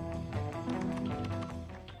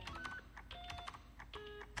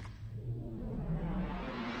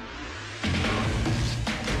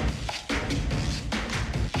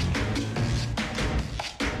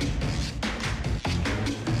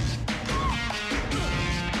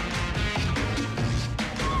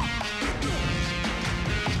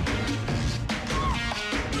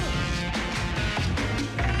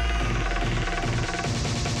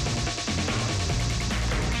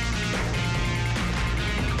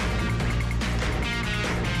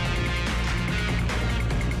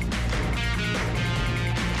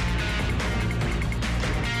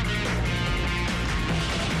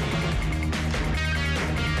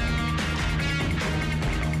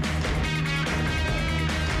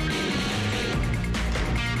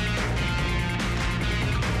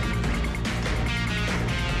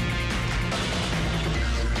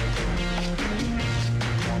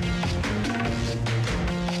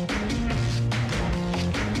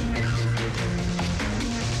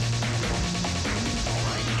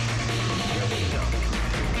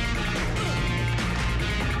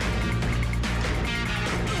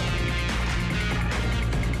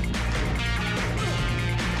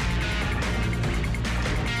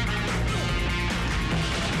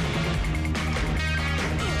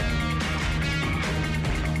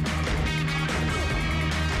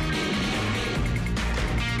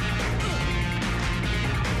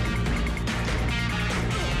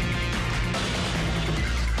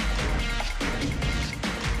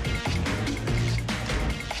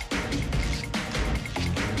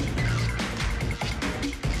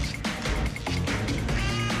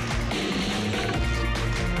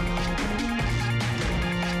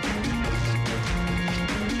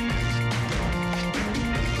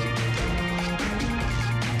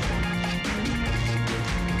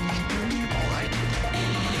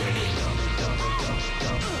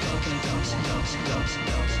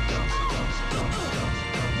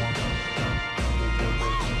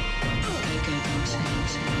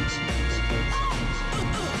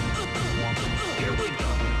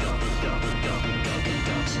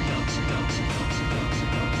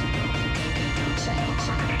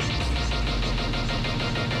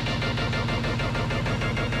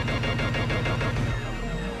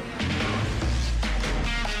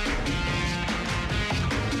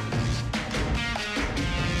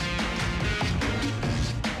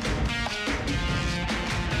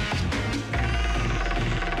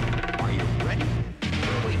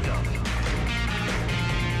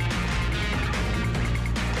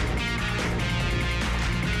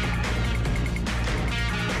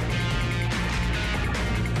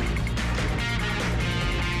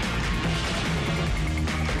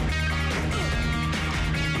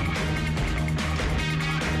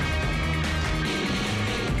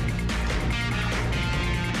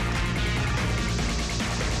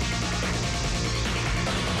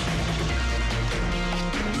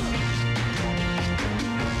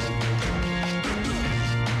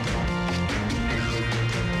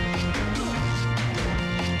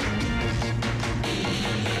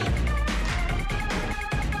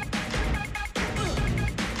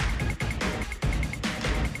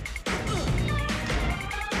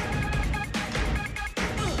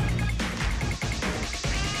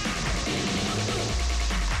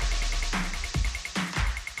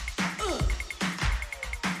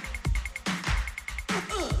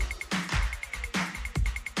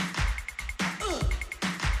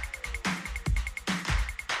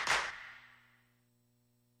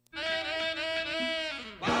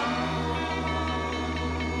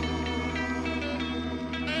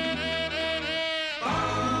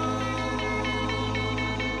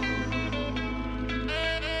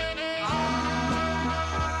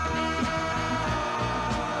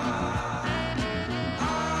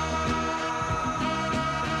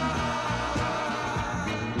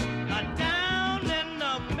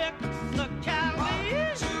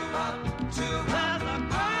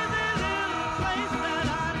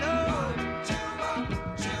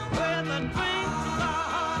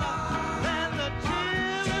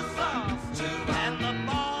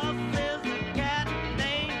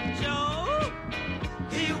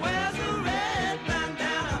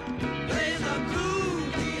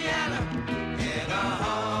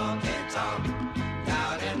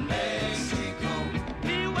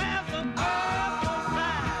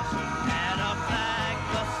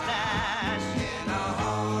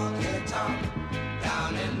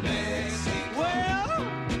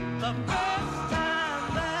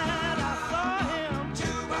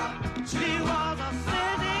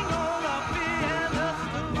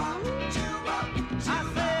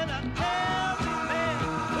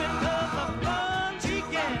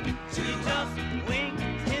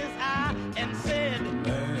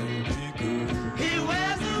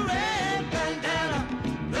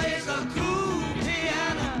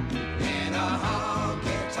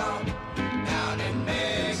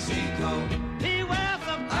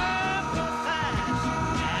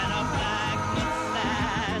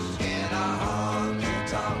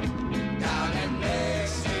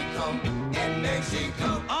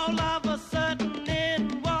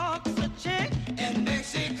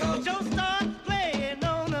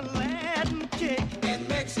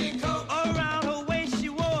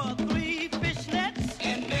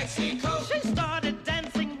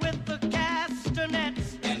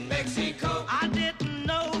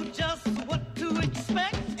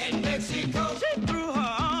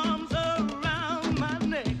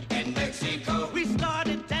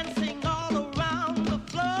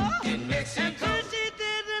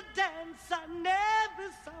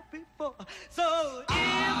 So if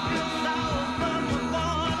you're south of the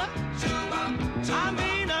border, I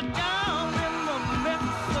mean down in the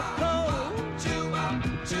Mexico,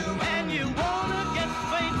 and you wanna get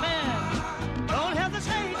straight, man, don't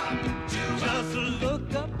hesitate. Just look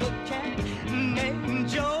up a cat named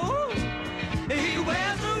Joe. He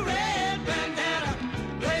wears a red bandana,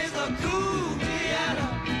 plays a cool piano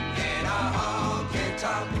in a honky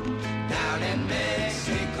tonk down in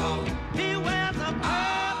Mexico. He wears a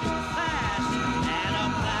purple sash and a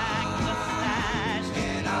black mustache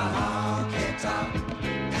in a honky tonk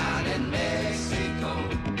down in Mexico.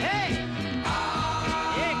 Hey,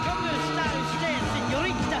 yeah, come to the stylish dance,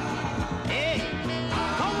 señorita. Hey,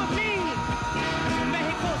 come with me to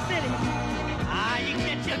Mexico City. You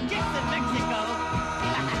get your kicks in Mexico.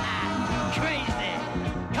 Crazy.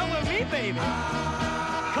 Come with me, baby.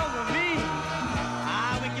 Come with me.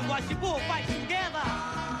 We can watch the bullfight together.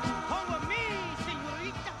 Come with me,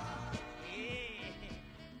 señorita.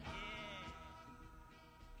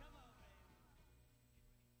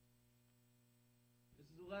 This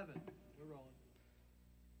is 11. We're rolling.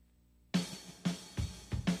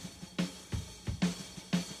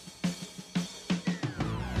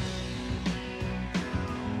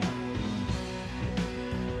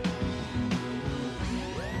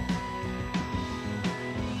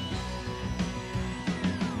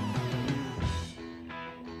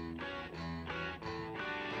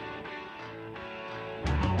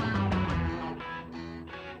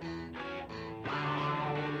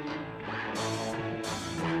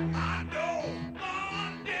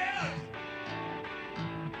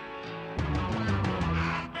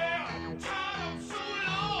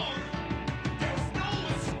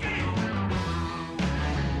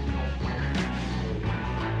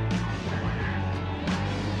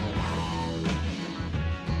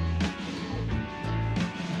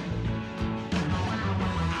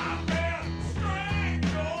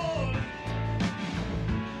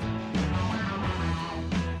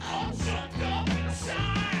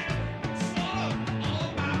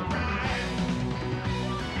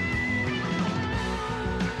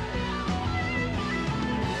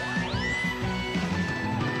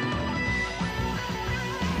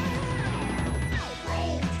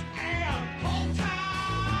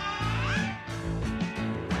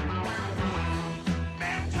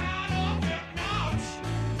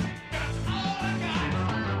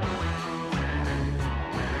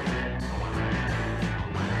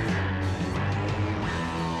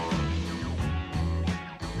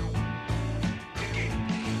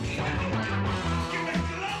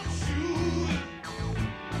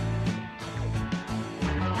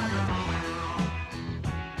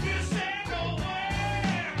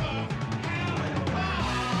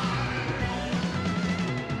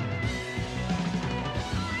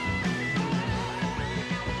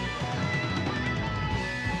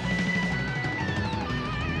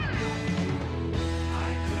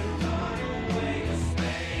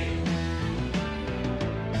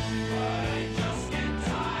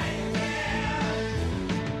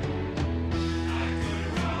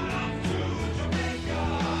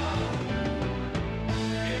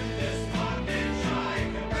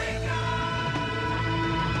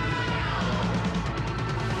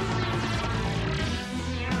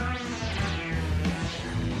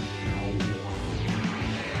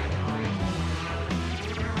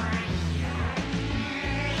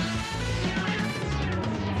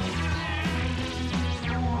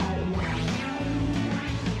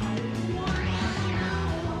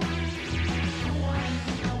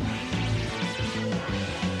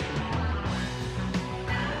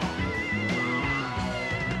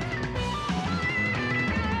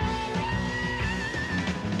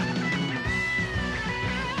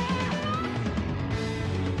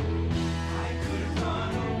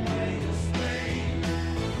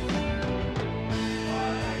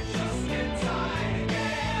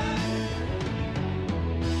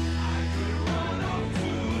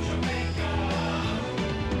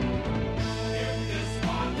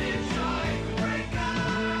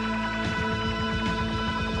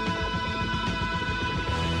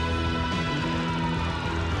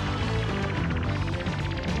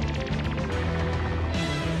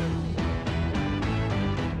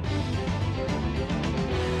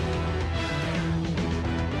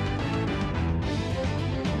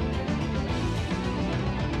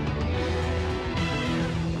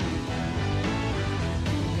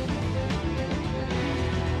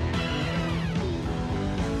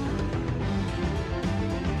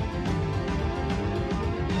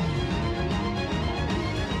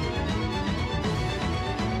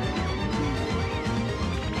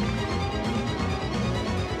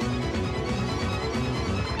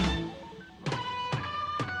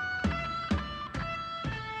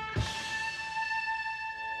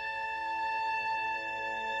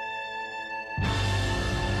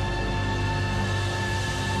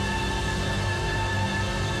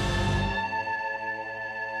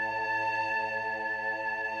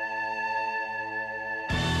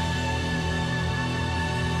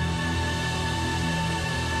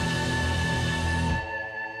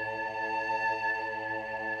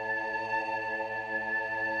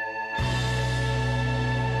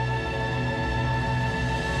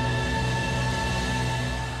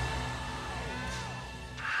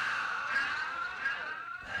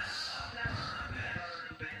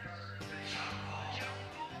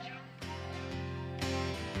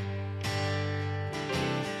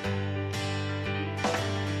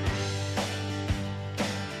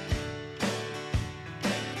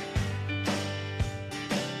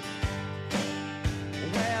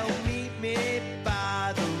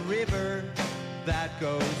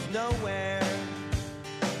 goes nowhere.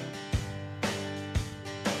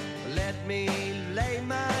 Let me lay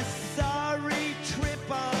my sorry trip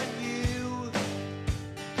on you.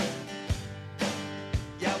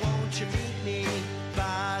 Yeah, won't you meet me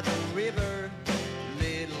by the river,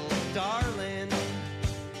 little darling?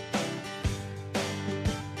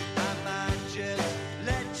 I might just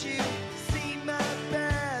let you see my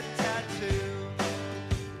bad tattoo.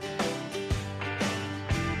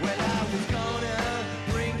 Well, I was gonna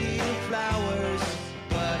bring you flowers,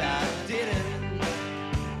 but I didn't.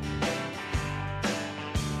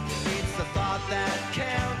 It's the thought that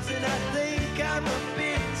counts, and I think I'm a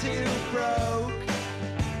bit too broke.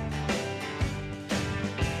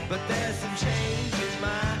 But there's some change in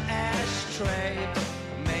my ashtray,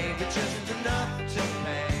 maybe just enough to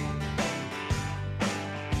pay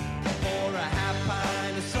for a half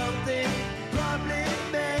pint of something, probably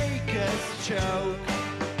make us choke.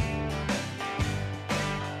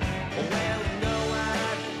 Well, no,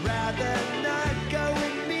 I'd rather not go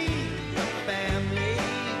and meet the family.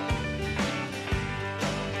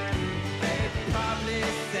 They'd probably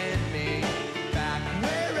send me back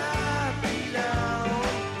where I belong.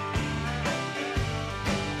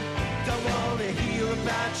 Don't wanna hear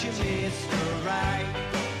about you, Mr. Right,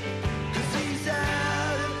 'cause he's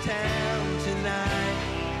out of town tonight.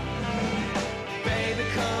 Baby,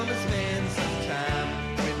 come and spend some time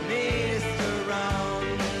with Mr. Wrong.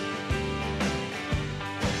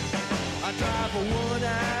 I drive a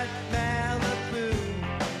one-eyed Malibu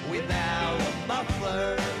without a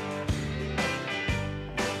muffler,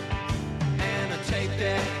 and a tape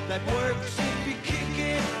deck that works if you kick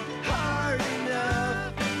it hard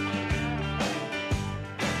enough.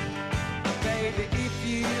 Baby, if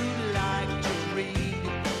you like to read,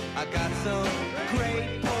 I got some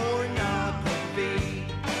great pornography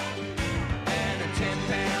and a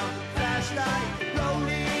 10-pound flashlight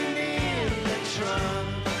rolling in the trunk.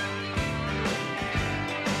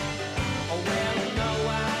 Oh, well, no,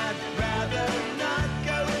 I'd rather not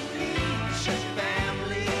go and meet your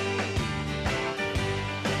family.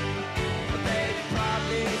 But they'd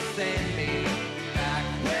probably send me back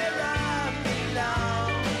where I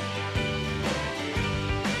belong.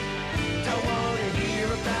 Don't wanna hear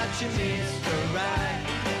about you, Mr. Right,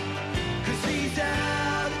 'cause he's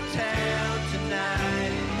out of town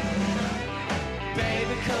tonight.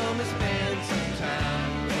 Baby, come and spend some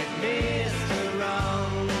time with Mr.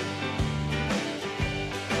 Wrong.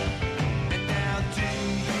 And now, do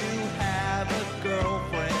you have a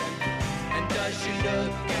girlfriend? And does she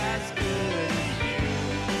look as good as you?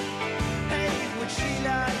 Hey, would she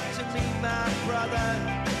like to meet my brother?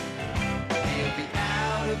 He'll be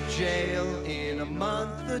out of jail in a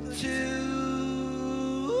month or two.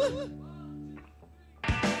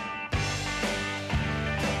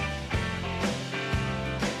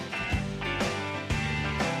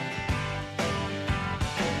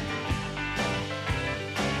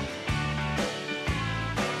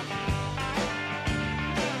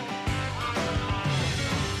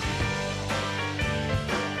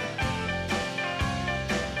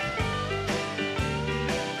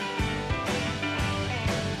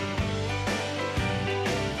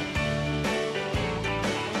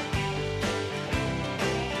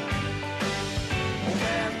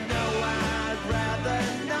 Well, no, I'd rather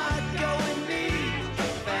not go and meet the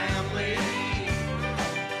family.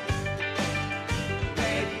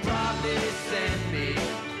 They'd probably send me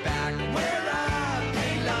back where I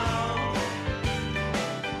belong.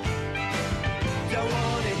 Don't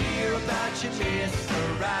wanna hear about you, Mr.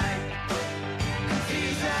 Right, 'cause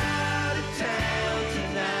he's out of town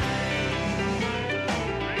tonight.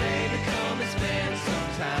 Baby, come and spend some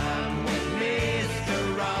time with Mr.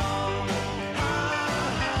 Wrong.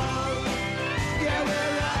 Oh, yeah,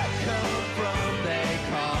 where I come from, they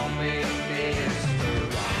call me Mr.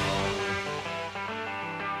 Wrong.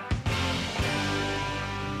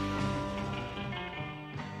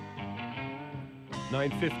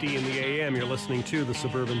 9:50 in the AM. You're listening to the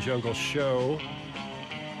Suburban Jungle Show.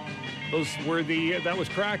 That was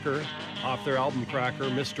Cracker off their album Cracker,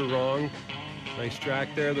 Mr. Wrong. Nice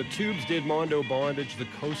track there. The Tubes did Mondo Bondage. The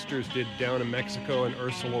Coasters did Down in Mexico, and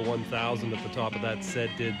Ursula 1000 at the top of that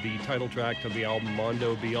set did the title track to the album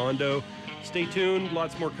Mondo Biondo. Stay tuned.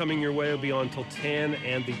 Lots more coming your way. It'll be on till 10,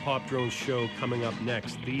 and the Pop Drone Show coming up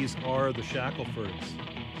next. These are the Shacklefords.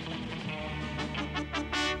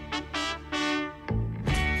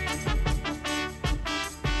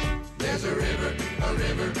 There's a river,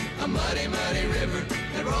 a muddy, muddy river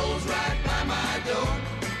that rolls right by my door.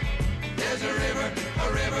 There's a river,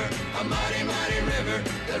 a muddy, muddy river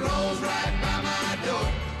that rolls right by my door.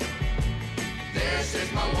 There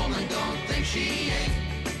sits my woman, don't think she ain't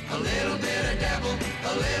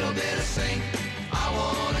a little bit of saint. I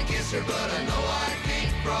wanna kiss her, but I know I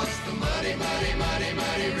can't. Cross the muddy, muddy, muddy,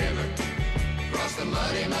 muddy river. Cross the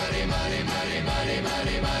muddy, muddy, muddy, muddy, muddy,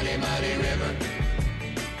 muddy, muddy, muddy river.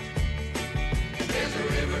 There's a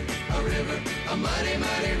river, a muddy,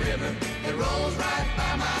 muddy river that rolls right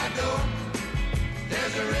by my door.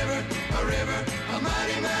 There's a river, a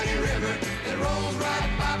muddy, muddy river that rolls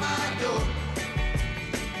right by my door.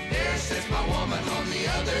 There sits my woman on the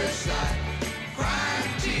other side,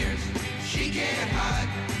 crying tears she can't hide.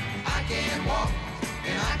 I can't walk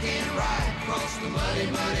and I can't ride across the muddy,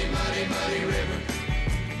 muddy, muddy, muddy river.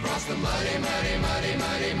 Across the muddy, muddy, muddy,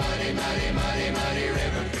 muddy, muddy, muddy, muddy, muddy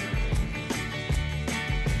river.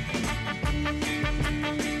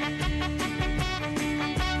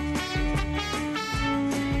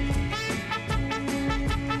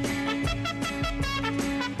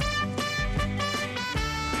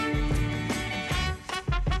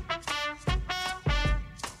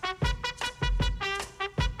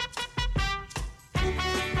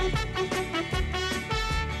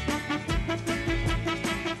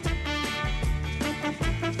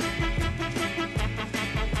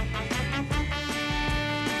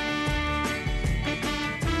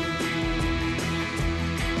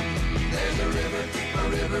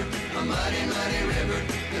 A muddy, muddy river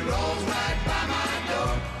that rolls right by my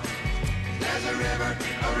door. There's a river,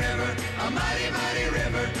 a muddy, muddy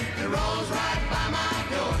river that rolls right by my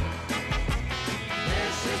door.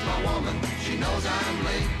 There sits my woman, she knows I'm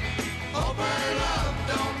late. Hope her love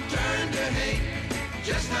don't turn to hate.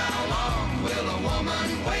 Just how long will a woman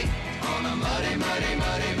wait on a muddy, muddy,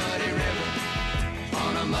 muddy, muddy river?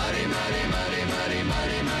 On a muddy, muddy, muddy, muddy,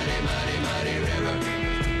 muddy, muddy, muddy, muddy river.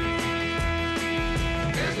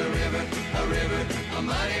 There's a river, a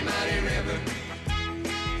muddy, muddy river.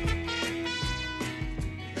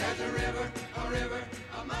 There's a river,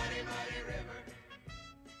 a muddy, muddy river.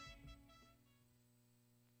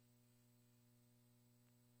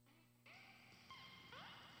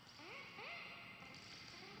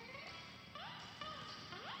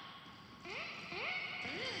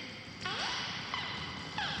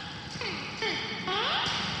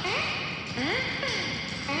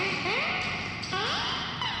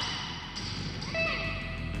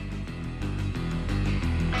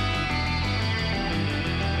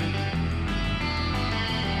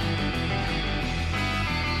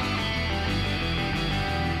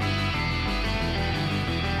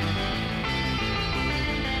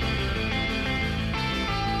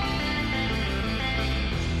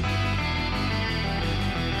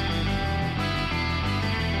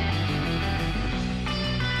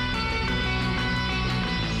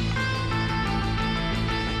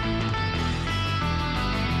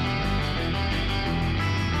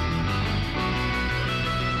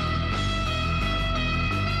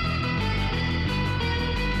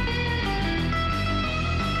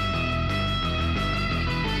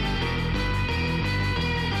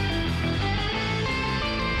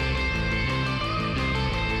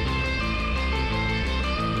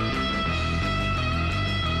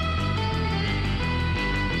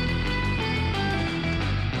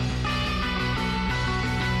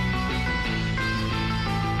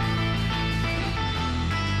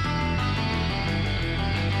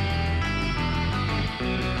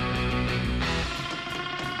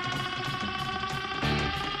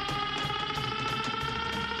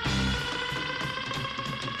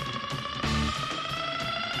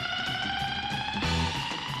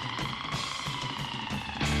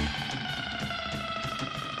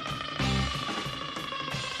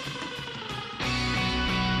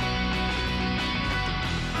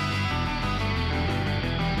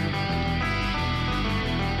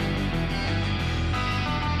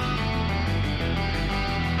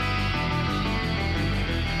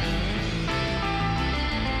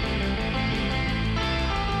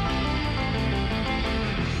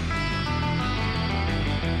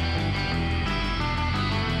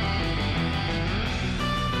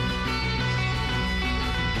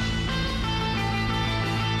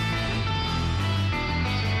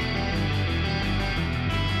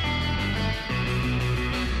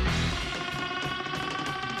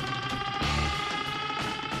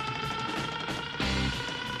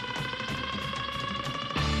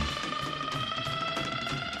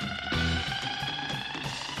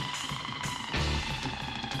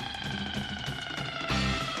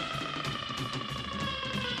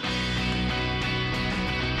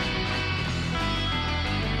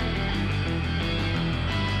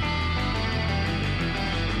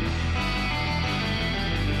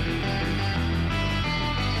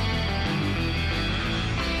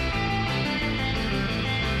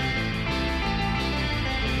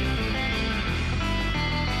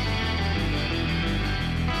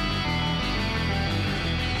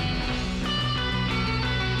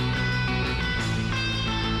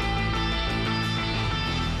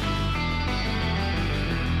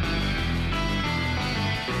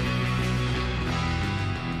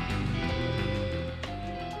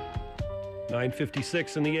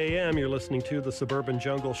 9:56 in the AM. You're listening to the Suburban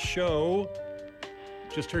Jungle Show.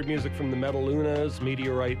 Just heard music from the Metalunas,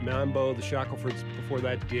 Meteorite Mambo. The Shacklefords before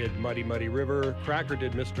that did Muddy Muddy River. Cracker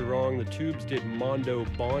did Mr. Wrong. The Tubes did Mondo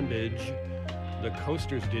Bondage. The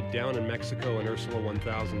Coasters did Down in Mexico, and Ursula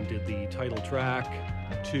 1000 did the title track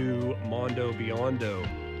to Mondo Biondo.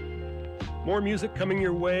 More music coming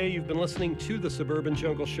your way. You've been listening to the Suburban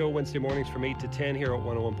Jungle Show Wednesday mornings from 8 to 10 here at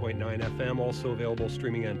 101.9 FM. Also available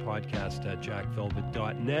streaming and podcast at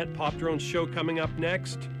jackvelvet.net. Pop Drone's show coming up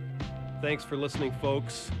next. Thanks for listening,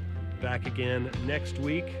 folks. Back again next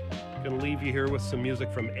week. Gonna leave you here with some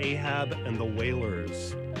music from Ahab and the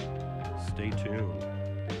Wailers. Stay tuned.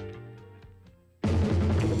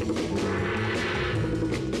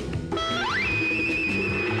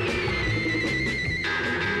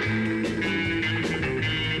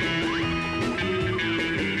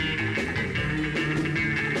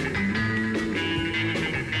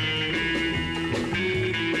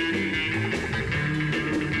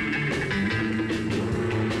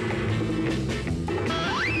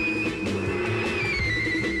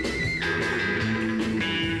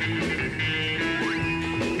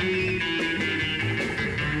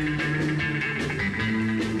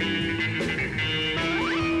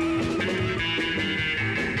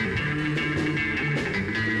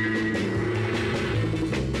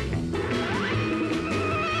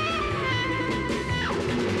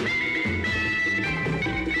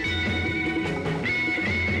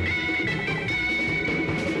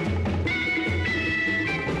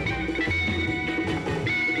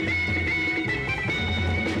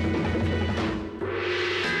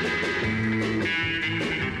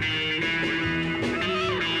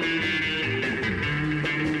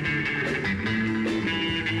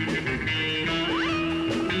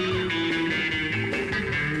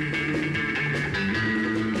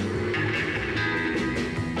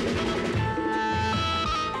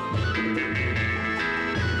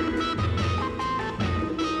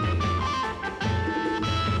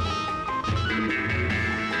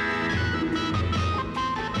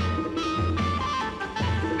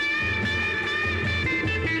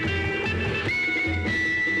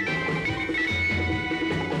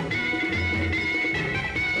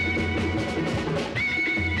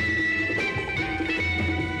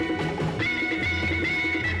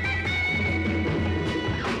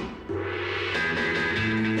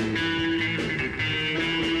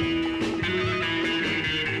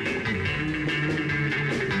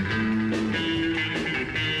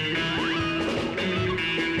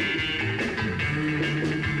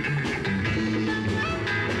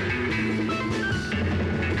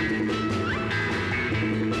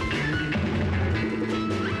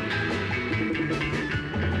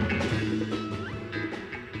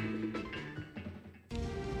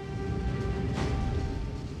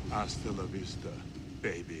 Hasta la vista,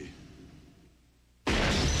 baby.